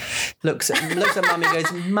 Looks at mummy and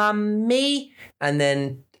goes, Mummy, and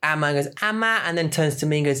then Amma goes, Amma, and then turns to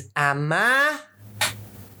me and goes, Amma,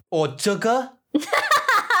 or Jugger.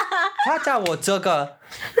 他叫我Jugger.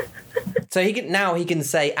 So he can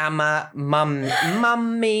say Amma,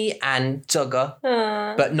 Mummy, and Jugger,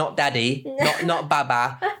 but not Daddy, not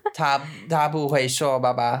Baba. 他不会说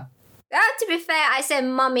爸爸。To be fair, I said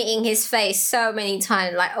mummy in his face so many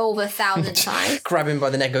times, like over 1,000 times. Grab him by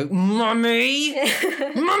the neck, go, Mummy!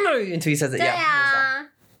 Mummy! Until he says it, 对啊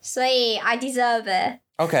所以 I deserve it.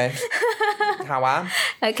 OK 好啊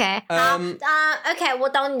OK 好OK 我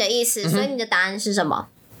懂你的意思，所以你的答案是什么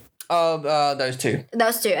？Those two.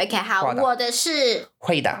 Those two. OK 好，我的是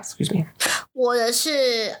回答 excuse me. 我的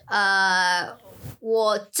是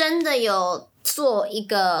我真的有做一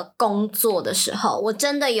个工作的时候，我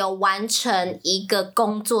真的有完成一个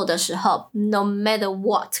工作的时候 ，no matter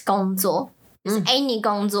what 工作，any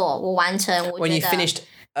工作我完成，我觉得 When you finished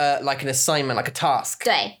like an assignment, like a task.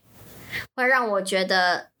 对，会让我觉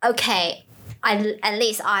得 OK。at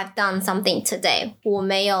least I've done something today. 我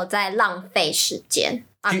没有在浪费时间。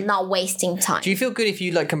I'm not wasting time. Do you feel good if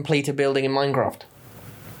you like complete a building in Minecraft?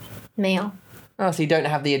 没有。Oh, so you don't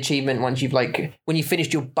have the achievement once you've like when you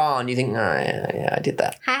finished your barn, you think, yeah, I did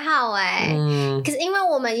that. 还好可是因为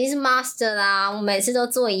我们已经是 master 啦，我每次都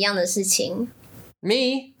做一样的事情。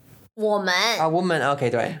Me? 我们 woman, okay,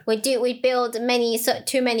 对。We build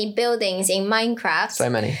too many buildings in Minecraft. So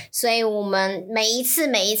many. 所以我们每一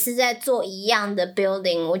次在做一样的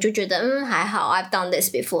building， 我就觉得还好 ，I've done this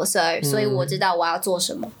before， 所以我知道我要做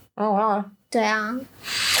什么。好啊。对啊。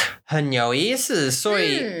很有意思，所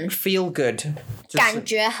以 feel good，感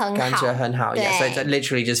觉很好，感觉很好 ，yeah， so it's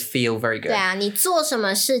literally just feel very good。对啊，你做什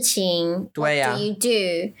么事情对啊 ，What do you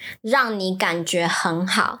do， 让你感觉很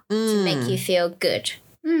好，to make you feel good。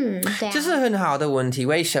对啊，这是很好的问题。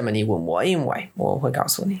为什么你问我？因为我会告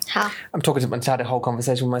诉你。好 I'm talking to had a whole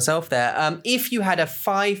conversation with myself there. If you had a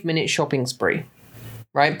 5-minute shopping spree,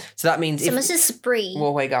 right? So that means 什么是 spree？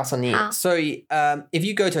 我会告诉你。所以if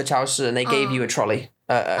you go to a 超市and they gave you a trolley,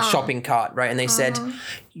 a shopping cart, right? And they said,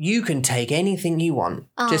 you can take anything you want.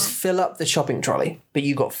 Just fill up the shopping trolley, but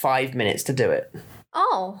you got 5 minutes to do it.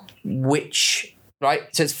 Oh. Which, right?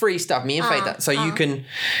 So it's free stuff. Me and Faith that. So you can,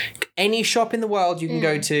 any shop in the world you can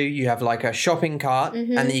go to, you have like a shopping cart,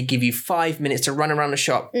 and then you give you 5 minutes to run around the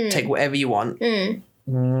shop, take whatever you want.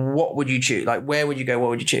 What would you choose? Like, where would you go? What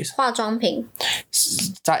would you choose? 化妆品。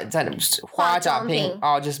化妆品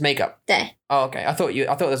Oh, just makeup. 对。Oh, okay. I thought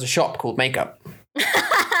there was a shop called makeup.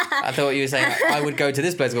 I thought you were saying I would go to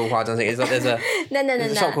this place called 化妆品. It's like there's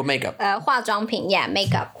a shop called makeup. 化妆品 Yeah,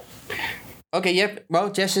 makeup. Okay, yep.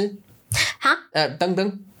 Well, 解释。哈？等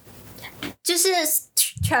等。就是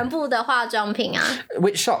全部的化妆品啊。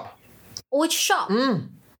Which shop? Which shop?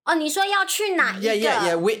 哦，你说要去哪一个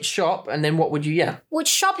Yeah. Which shop and then what would you, yeah. Which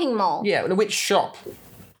shopping mall? Yeah, which shop?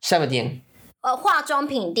 什么店？化妆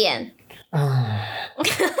品店。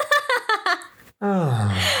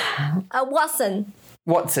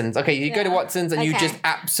Watsons. Okay, you go to Watsons and you just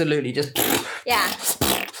absolutely just... Yeah.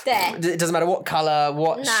 对。It doesn't matter what colour,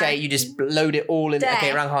 what shade, you just load it all in.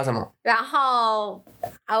 Okay, 然后什么？然后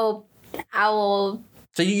I will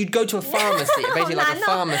So you'd go to a pharmacy, basically like a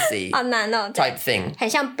pharmacy type thing. 很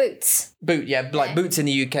像 Boots. Yeah, like Boots in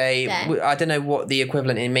the UK. I don't know what the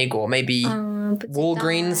equivalent in 美国, maybe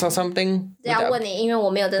Walgreens or something. 要问你，因为我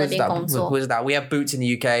没有在那边工作。不知道 We have Boots in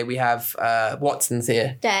the UK. We have Watsons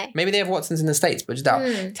here. 对 Maybe they have Watsons in the States, 不知道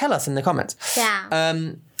Tell us in the comments. 对啊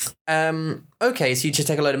Okay, so you just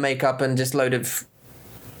take a load of makeup and just load of...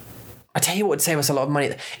 I tell you what would save us a lot of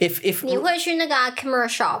money. If 你会去那个camera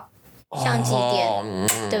shop 相机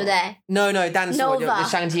店，对不对 No, 但是我有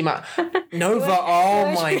相机嘛 Nova, oh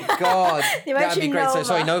my god. That'd be great. So,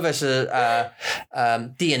 sorry, Nova 是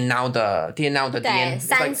电脑的对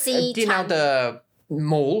 3C 电脑的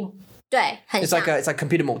mall. 对，很像 It's like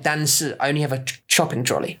computer mall. 但是 I only have a shopping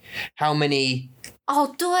trolley. How many...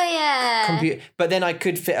 哦，对耶 But then I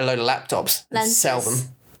could fit a load of laptops and sell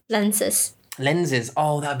them. Lenses.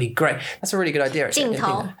 Oh, that'd be great. That's a really good idea. Actually. 镜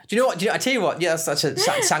頭 Do you know what? I tell you what. Yeah, that's such a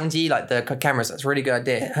相機 like the cameras. That's a really good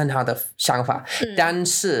idea. 很好的想法。但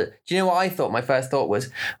是 do you know what I thought? My first thought was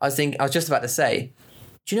I was just about to say.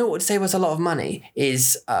 Do you know what would save us a lot of money?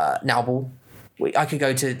 Is Naubal. I could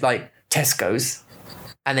go to like Tesco's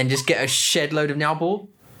and then just get a shed load of Naubal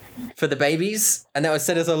for the babies, and that would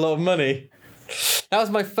save us a lot of money. That was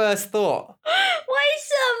my first thought. 为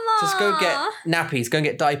什么 Just go get nappies, go and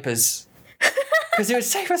get diapers. Because it would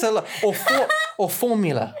save us a lot. Or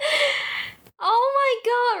formula. Oh my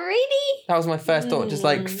god, really? That was my first thought. Just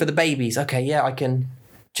like for the babies. Okay, yeah, I can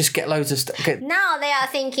just get loads of stuff. Okay. Now they are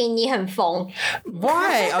thinking 你很疯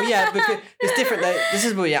Why? Oh yeah, because it's different. This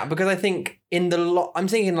is because I think I'm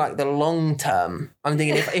thinking like the long term. I'm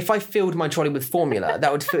thinking if I filled my trolley with formula,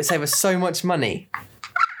 that would save us so much money.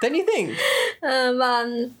 Don't you think?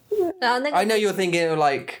 然后那个 I know you're thinking of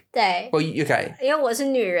like 对 Well, okay. 因为我是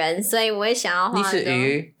女人，所以我会想要画你是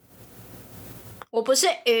鱼我不是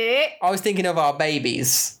鱼 I was thinking of our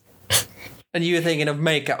babies. And you were thinking of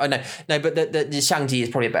makeup. Oh, no, but the 相机 is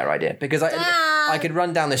probably a better idea because I could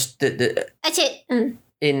run down the 而且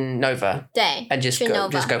in Nova 对 and just 去 go Nova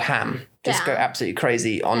just go ham. Just go absolutely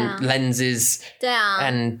crazy on lenses 对啊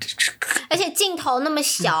and 而且镜头那么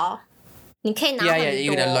小，你可以拿 yeah, 很 yeah,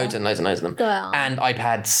 you're gonna 多。 loads and loads and loads of them. 对啊 And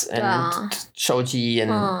iPads and 对啊 shoji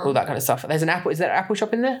and all that kind of stuff. There's an Apple. Is there an Apple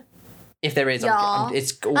shop in there? If there is, 有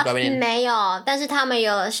it's all going in. 没有，但是他们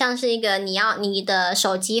有像是一个你的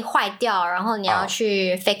手机坏掉，然后你要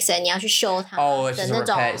去 fix it，你要去修它 Oh, it's 的 just a 那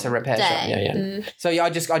种。 repair. It's a repair shop. 对 Yeah, yeah. So yeah,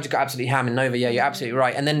 I just got absolutely ham in Nova. Yeah, you're absolutely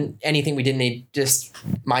right. And then anything we didn't need, just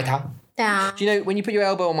Maita. 对啊 Do you know when you put your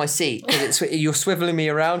elbow on my seat because you're swiveling me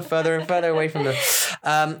around further and further away from the.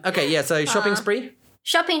 Okay, yeah. So shopping spree.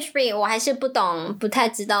 ，shopping spree 我还是不懂，不太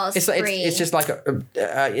知道 It's like spree。 it's just like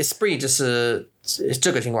it's spree 就是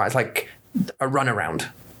这个情况 It's like a run around.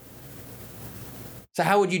 So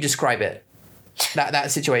how would you describe it? That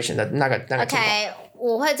situation 那个情况 OK，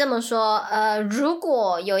 我会这么说，如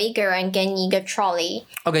果有一个人给你一个 trolley，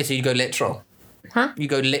 Okay, so you go literal. Huh? You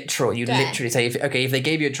go literal. You 对 literally say, if they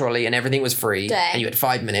gave you a trolley and everything was free 对 and you had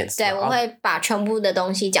 5 minutes. 对，我会把全部的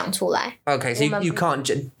东西讲出来， Okay, so you can't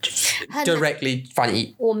directly 翻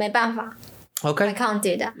译。我没办法 I Okay. can't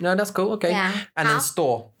do that。 No, that's cool. Okay. Yeah. And then 好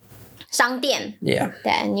store. 商店， Yeah.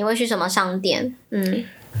 对，你会去什么商店？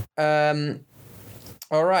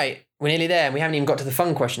 All right. We're nearly there. We haven't even got to the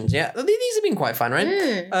fun questions yet. These have been quite fun, right?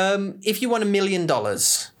 If you won $1 million,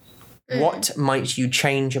 what might you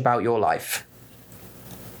change about your life?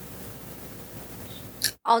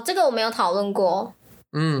 哦，这个我没有讨论过。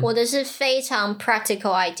我的是非常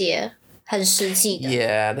practical idea，很实际的。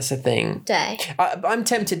 Yeah, that's a thing. 对， I'm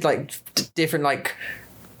tempted like different like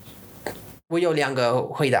我有两个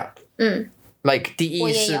回答 like 第一是我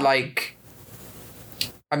也有 like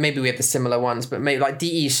maybe we have the similar ones but maybe like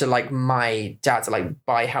第一是 like my dad's like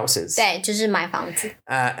buy houses 对，就是买房子。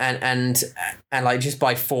 and like just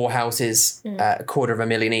buy 4 houses a quarter of a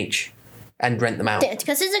million each and rent them out 对，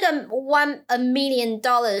可是这个$1 million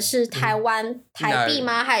是台湾台币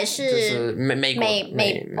吗？还就是是美国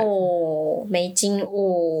美金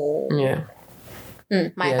哦？ yeah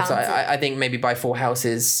买 yeah 房 so 子。 I think maybe buy 4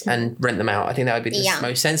 houses and rent them out I think that would be the 一样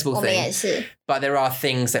most sensible 我们 thing 也是。 but there are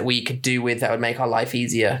things that we could do with that would make our life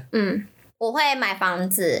easier 我会买房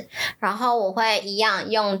子，然后我会一样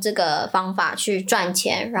用这个方法去赚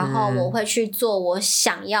钱，然后我会去做我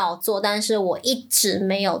想要做，但是我一直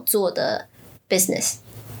没有做的 business。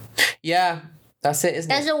 yeah that's it isn't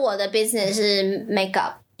但 it 是我的 business 是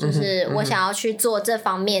makeup，就是我想要去做这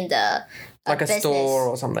方面的 like a business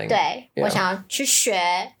store or something 对 Yeah. 我想要去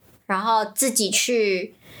学，然后自己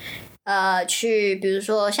去比如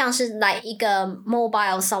说像是来一个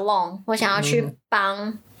mobile salon， 我想要去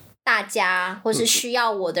帮大家或是需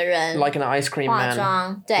要我的人 like an ice cream 化 man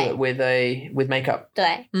妆，对 with makeup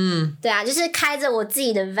对对啊，就是开着我自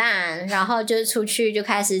己的 van， 然后就是出去就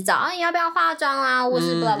开始找你要不要化妆啊，或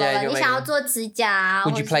是 blah blah yeah, blah， you're 你想要做指甲啊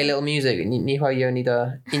would you play little music 你会有你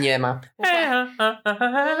的音乐吗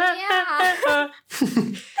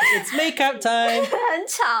It's makeup time 很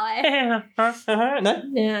吵no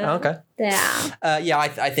Yeah. Oh, okay 对啊 yeah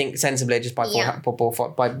I think sensibly just buy Yeah.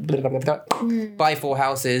 buy 4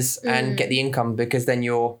 houses and get the income because then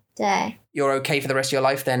you're 对 okay for the rest of your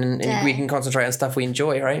life then and Yeah. we can concentrate on stuff we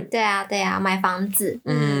enjoy right 对啊对啊，买房子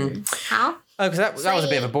好。 oh because that was a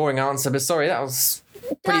bit of a boring answer but sorry that was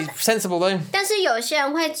pretty sensible though 但是有些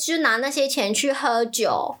人会就拿那些钱去喝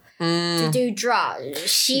酒to do drug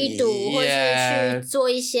吸毒，或是去做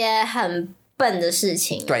一些很笨的事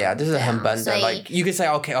情。对啊，就是很笨的。所以 Like you could say,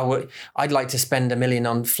 okay, I'd like to spend $1 million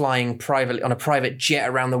on flying privately on a private jet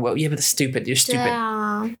around the world. Yeah, but that's stupid. You're 对 stupid.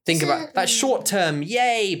 啊， Think about that short term,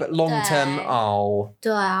 yay, but long term, 对 oh.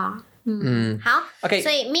 对啊，好 Okay.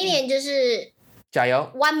 所以 million 就是加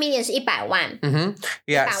油。 1 million 是100万，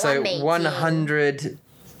 Yeah, 100 so 万美金。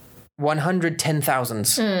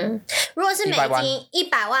 110,000. 如果是美100万金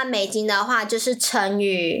100万美金的话，就是乘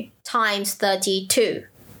以 times 32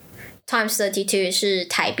 times 32是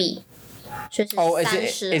台币，所以是 Oh, is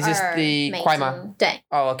this 32 the 美块吗？金。对，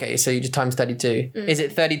 Oh, okay, so you just times 32. Is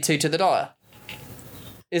it 32 to the dollar?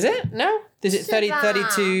 Is it? No? Is it 是吧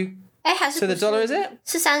 32哎，还是 to the 不是 dollar, is it?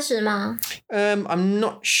 是30吗？ I'm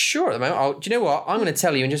not sure at the moment. Oh, do you know what? I'm going to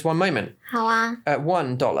tell you in just one moment. 好啊，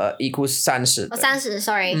 $1 equals 30. 30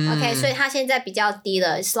 ，sorry，OK，所以它现在比较低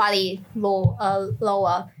了，slightly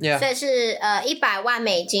lower， Yeah. 所以是100万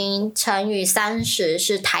美金乘以30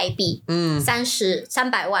是台币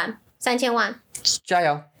，300万，3000万加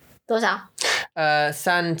油。多少？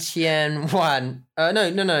 3000万 no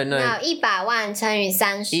那100万乘以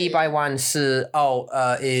30， 100万是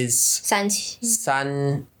is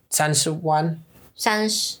 30万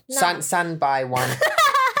30， 300万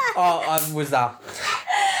oh was that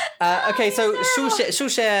Okay, so 宿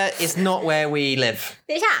舍 is not where we live.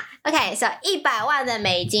 等一下 ，OK， so 100万的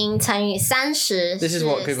美金乘以30 This is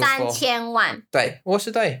what 是 Google's for. 3000万。对，我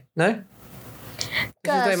是对 ，no？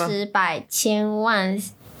 这是对吗？个十百千万，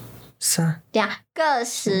对啊，个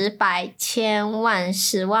十百千万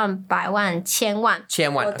十万百万千万，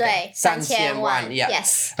千万，对，3000万 ，yeah.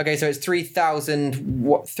 Yes. Okay, so it's 3,000.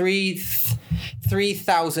 What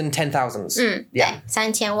 3,000 10,000s? 对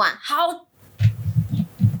，3000万，好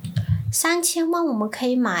，3000万我们可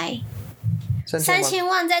以买。3000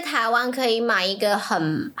万在台湾可以买一个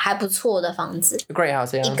还不错的房子 A great house,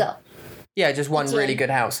 yeah. 一个 Yeah, just one really good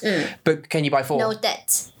house. 嗯 But can you buy 4? No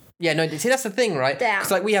debt. Yeah, no. See, that's the thing, right? 对啊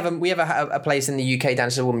Because like we have a place in the UK 但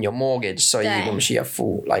是我们有 mortgage, 所以我们需要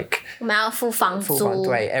付 like 我们要付房租，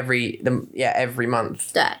对 every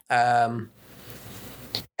month. 对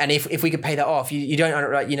And if we could pay that off, you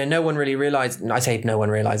don't, you know, no one really realizes. I say no one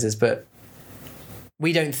realizes, but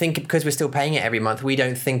we don't think, because we're still paying it every month. We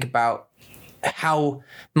don't think about how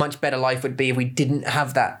much better life would be if we didn't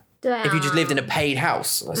have that. 对啊 If you just lived in a paid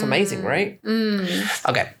house, that's amazing, right?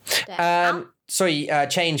 Okay. 对好 Sorry,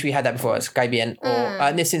 change, we had that before. It's 改变, or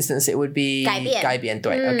in this instance, it would be 改变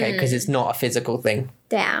对, okay, because it's not a physical thing.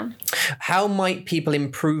 对啊 How might people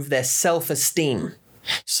improve their self-esteem?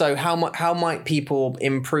 So how might people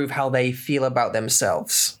improve how they feel about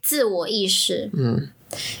themselves? 自我意识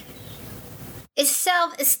It's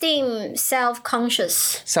self-esteem,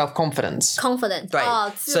 self-conscious, Self-confidence. confident. 对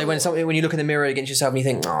自 So 我 when you look in the mirror against yourself and you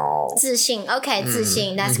think, oh, 自信 OK 自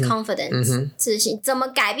信 That's confidence 自信怎么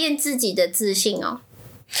改变自己的自信哦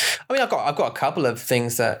I mean, I've got a couple of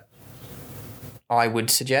things that I would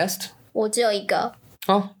suggest. 我只有一个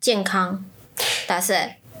Oh, 健康 That's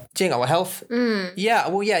it Jing, our health. Yeah,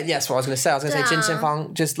 well, yeah, that's what I was going to say. I was going to say, 健身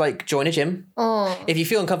房, just like join a gym. 哦 If you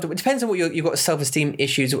feel uncomfortable, it depends on what you've got self-esteem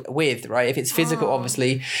issues with, right? If it's physical,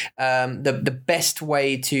 obviously, the best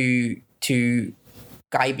way to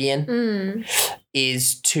改变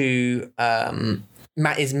is to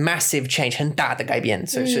is massive change, 很大的改变.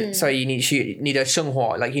 So you need a 生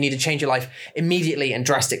活, like you need to change your life immediately and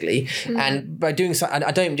drastically. And by doing so,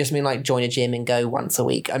 I don't just mean like join a gym and go once a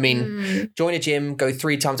week. I mean join a gym, go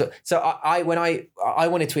 3 times. So when I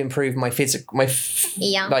wanted to improve my physical,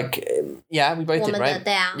 一样 like yeah, we both 我 did, 们的 right?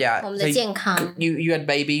 对啊 Yeah. 我们的健康 You had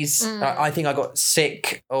babies. I think I got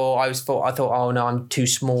sick, or I thought, oh no, I'm too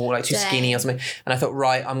small, like too skinny or something. And I thought,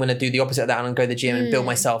 right, I'm going to do the opposite of that and go to the gym and build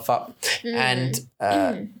myself up. And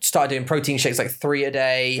started doing protein shakes like 3 a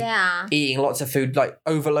day, 对啊 eating lots of food, like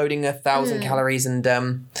overloading 1,000 calories, and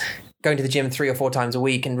going to the gym 3 or 4 times a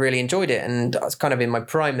week, and really enjoyed it. And I was kind of in my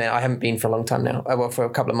prime there. I haven't been for a long time now. Well, for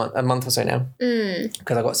a month or so now,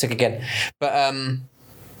 because I got sick again. But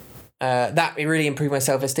that really improved my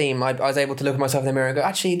self-esteem. I was able to look at myself in the mirror and go,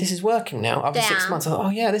 actually, this is working now. After 6 months, I thought, oh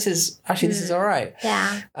yeah, this is all right. 对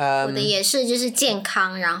啊我的也是就是健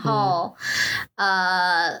康然后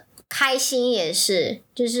开心也是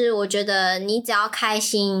就是我觉得你只要开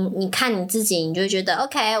心你看你自己你就会觉得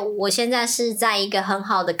OK 我现在是在一个很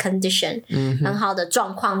好的 condition 很好的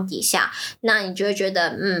状况底下那你就会觉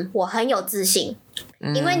得我很有自信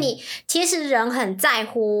因为你其实人很在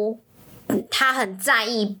乎他很在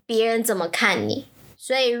意别人怎么看你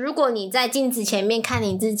所以如果你在镜子前面看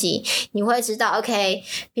你自己你会知道 OK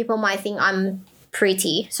people might think I'm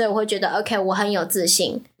pretty 所以我会觉得 OK 我很有自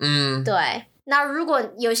信对那如果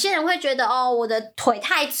有些人会觉得我的腿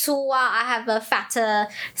太粗啊 I have a fatter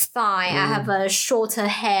thigh I have a shorter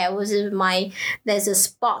hair 或是 there's a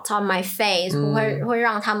spot on my face 会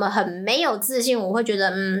让他们很没有自信我会觉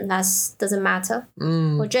得that doesn't matter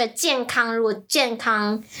我觉得健康如果健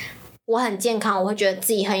康我很健康我会觉得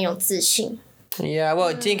自己很有自信Yeah,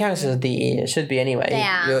 well, 健康是第一 should be anyway.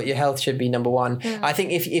 Your health should be number one. I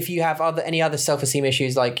think if you have any other self-esteem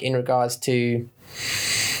issues, like in regards to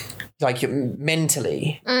like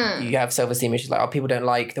mentally, you have self-esteem issues like people don't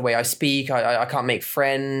like the way I speak, I can't make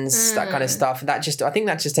friends, that kind of stuff. I think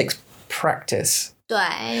that just takes practice. 对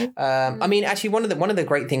I mean, actually, one of the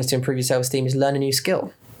great things to improve your self-esteem is learn a new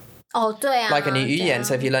skill. 对啊 Like a new 语言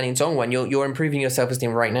so if you're learning 中文 you're improving your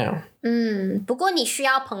self-esteem right now. 不过你需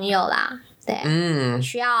要朋友啦对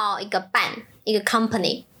需要一个伴一个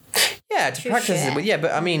company Yeah, to practice it. But yeah,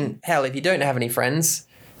 but I mean, hell, if you don't have any friends,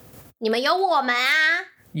 你们有我们啊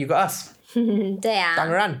you got us. 对啊当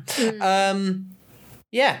然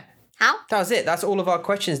yeah. 好 That was it. That's all of our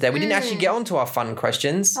questions there. We didn't actually get onto our fun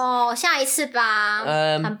questions. 下一次吧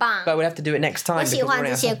很棒 But we'll have to do it next time. 我喜欢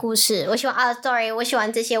这些故事我喜欢sorry 我喜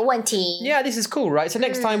欢这些问题 Yeah, this is cool, right? So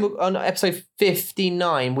next time on episode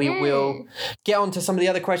 59, we will get onto some of the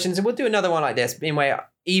other questions and we'll do another one like this. Anyway,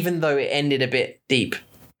 even though it ended a bit deep.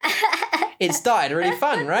 it started really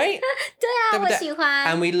fun, right? 对啊，我喜欢。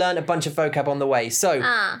 And we learned a bunch of vocab on the way. So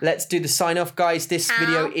let's do the sign off, guys. This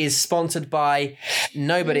video is sponsored by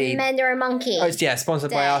nobody. Mandarin Monkey. Oh, yeah, sponsored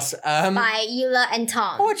by us. By Eula and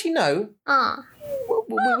Tom. Oh, actually, no.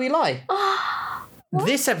 We lie.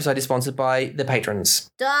 This episode is sponsored by the patrons.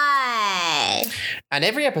 对。 And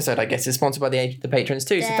every episode, I guess, is sponsored by the patrons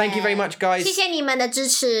too. So thank you very much, guys. 谢谢你们的支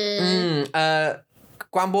持。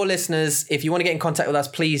Guanbo listeners, if you want to get in contact with us,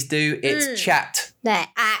 please do. It's chat. 对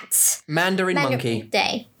at Mandarin Monkey.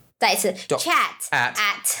 对，再一次 chat at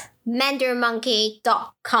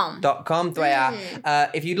mandarinmonkey.com. .com. 对啊。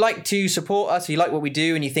If you'd like to support us, if you like what we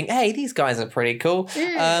do, and you think, hey, these guys are pretty cool,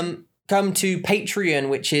 come to Patreon,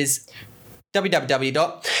 which is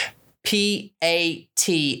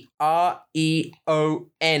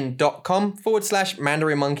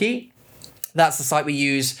www.patreon.com/Mandarin Monkey. That's the site we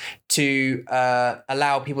use to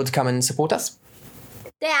allow people to come and support us.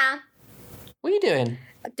 对啊。 What are you doing?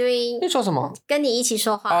 对，你说什么？跟你一起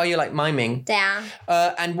说话。 Are you like miming? 对啊。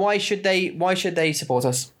 And why should they support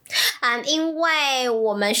us? 因为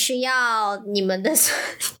我们需要你们的，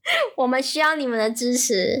我们需要你们的支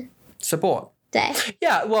持。 Support. 对。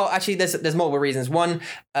 Yeah, well, actually, there's multiple reasons. One,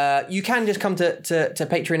 you can just come to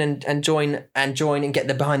Patreon and join and get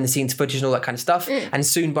the behind the scenes footage and all that kind of stuff. And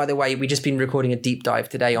soon, by the way, we've just been recording a deep dive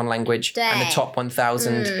today on language and the top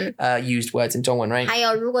 1,000 used words in Dongwon, right? 还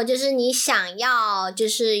有，如果就是你想要，就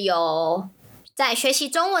是有在学习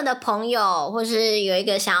中文的朋友，或是有一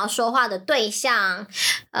个想要说话的对象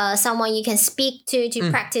，someone you can speak to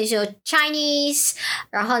practice your Chinese，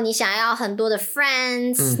然后你想要很多的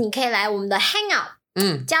friends，你可以来我们的 Hangout。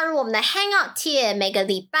加入我们的 Hangout 帖，每个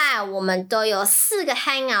礼拜我们都有4个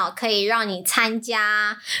Hangout 可以让你参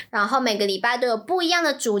加，然后每个礼拜都有不一样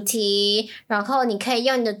的主题，然后你可以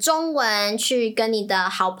用你的中文去跟你的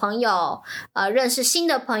好朋友认识新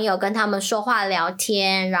的朋友，跟他们说话聊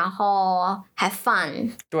天，然后 have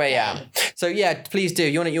fun。 对呀。 So yeah, please do.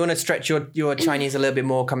 You want to stretch your Chinese a little bit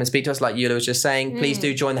more, come and speak to us like Eula was just saying. Please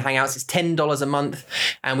do join the Hangouts. It's $10 a month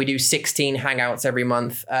and we do 16 Hangouts every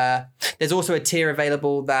month. There's also a tier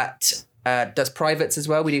available that does privates as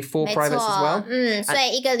well. We do 4 privates as well. 所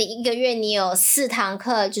以一个月你有4堂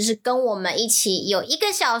课，就是跟我们一起有1个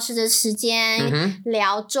小时的时间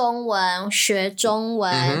聊中文、学中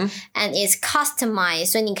文，and it's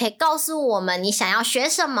customized， 所以你可以告诉我们你想要学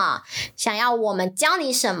什么，想要我们教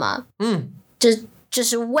你什么，就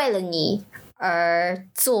是为了你而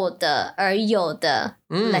做的而有的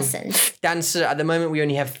lessons. 但是 at the moment we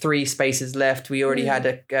only have 3 spaces left. We already had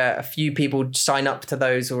a few people sign up to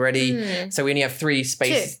those already. So we only have 3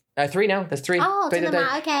 spaces. 3 now. There's 3. Oh, 真的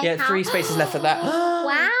吗? Okay. Yeah, 3 spaces left for that.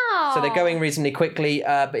 Wow. So they're going reasonably quickly.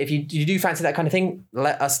 But if you do fancy that kind of thing,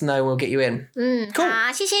 let us know. We'll get you in. Cool.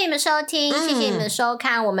 好，谢谢你们收听，谢谢你们收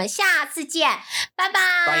看，我们下次见，拜拜。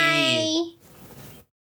Bye.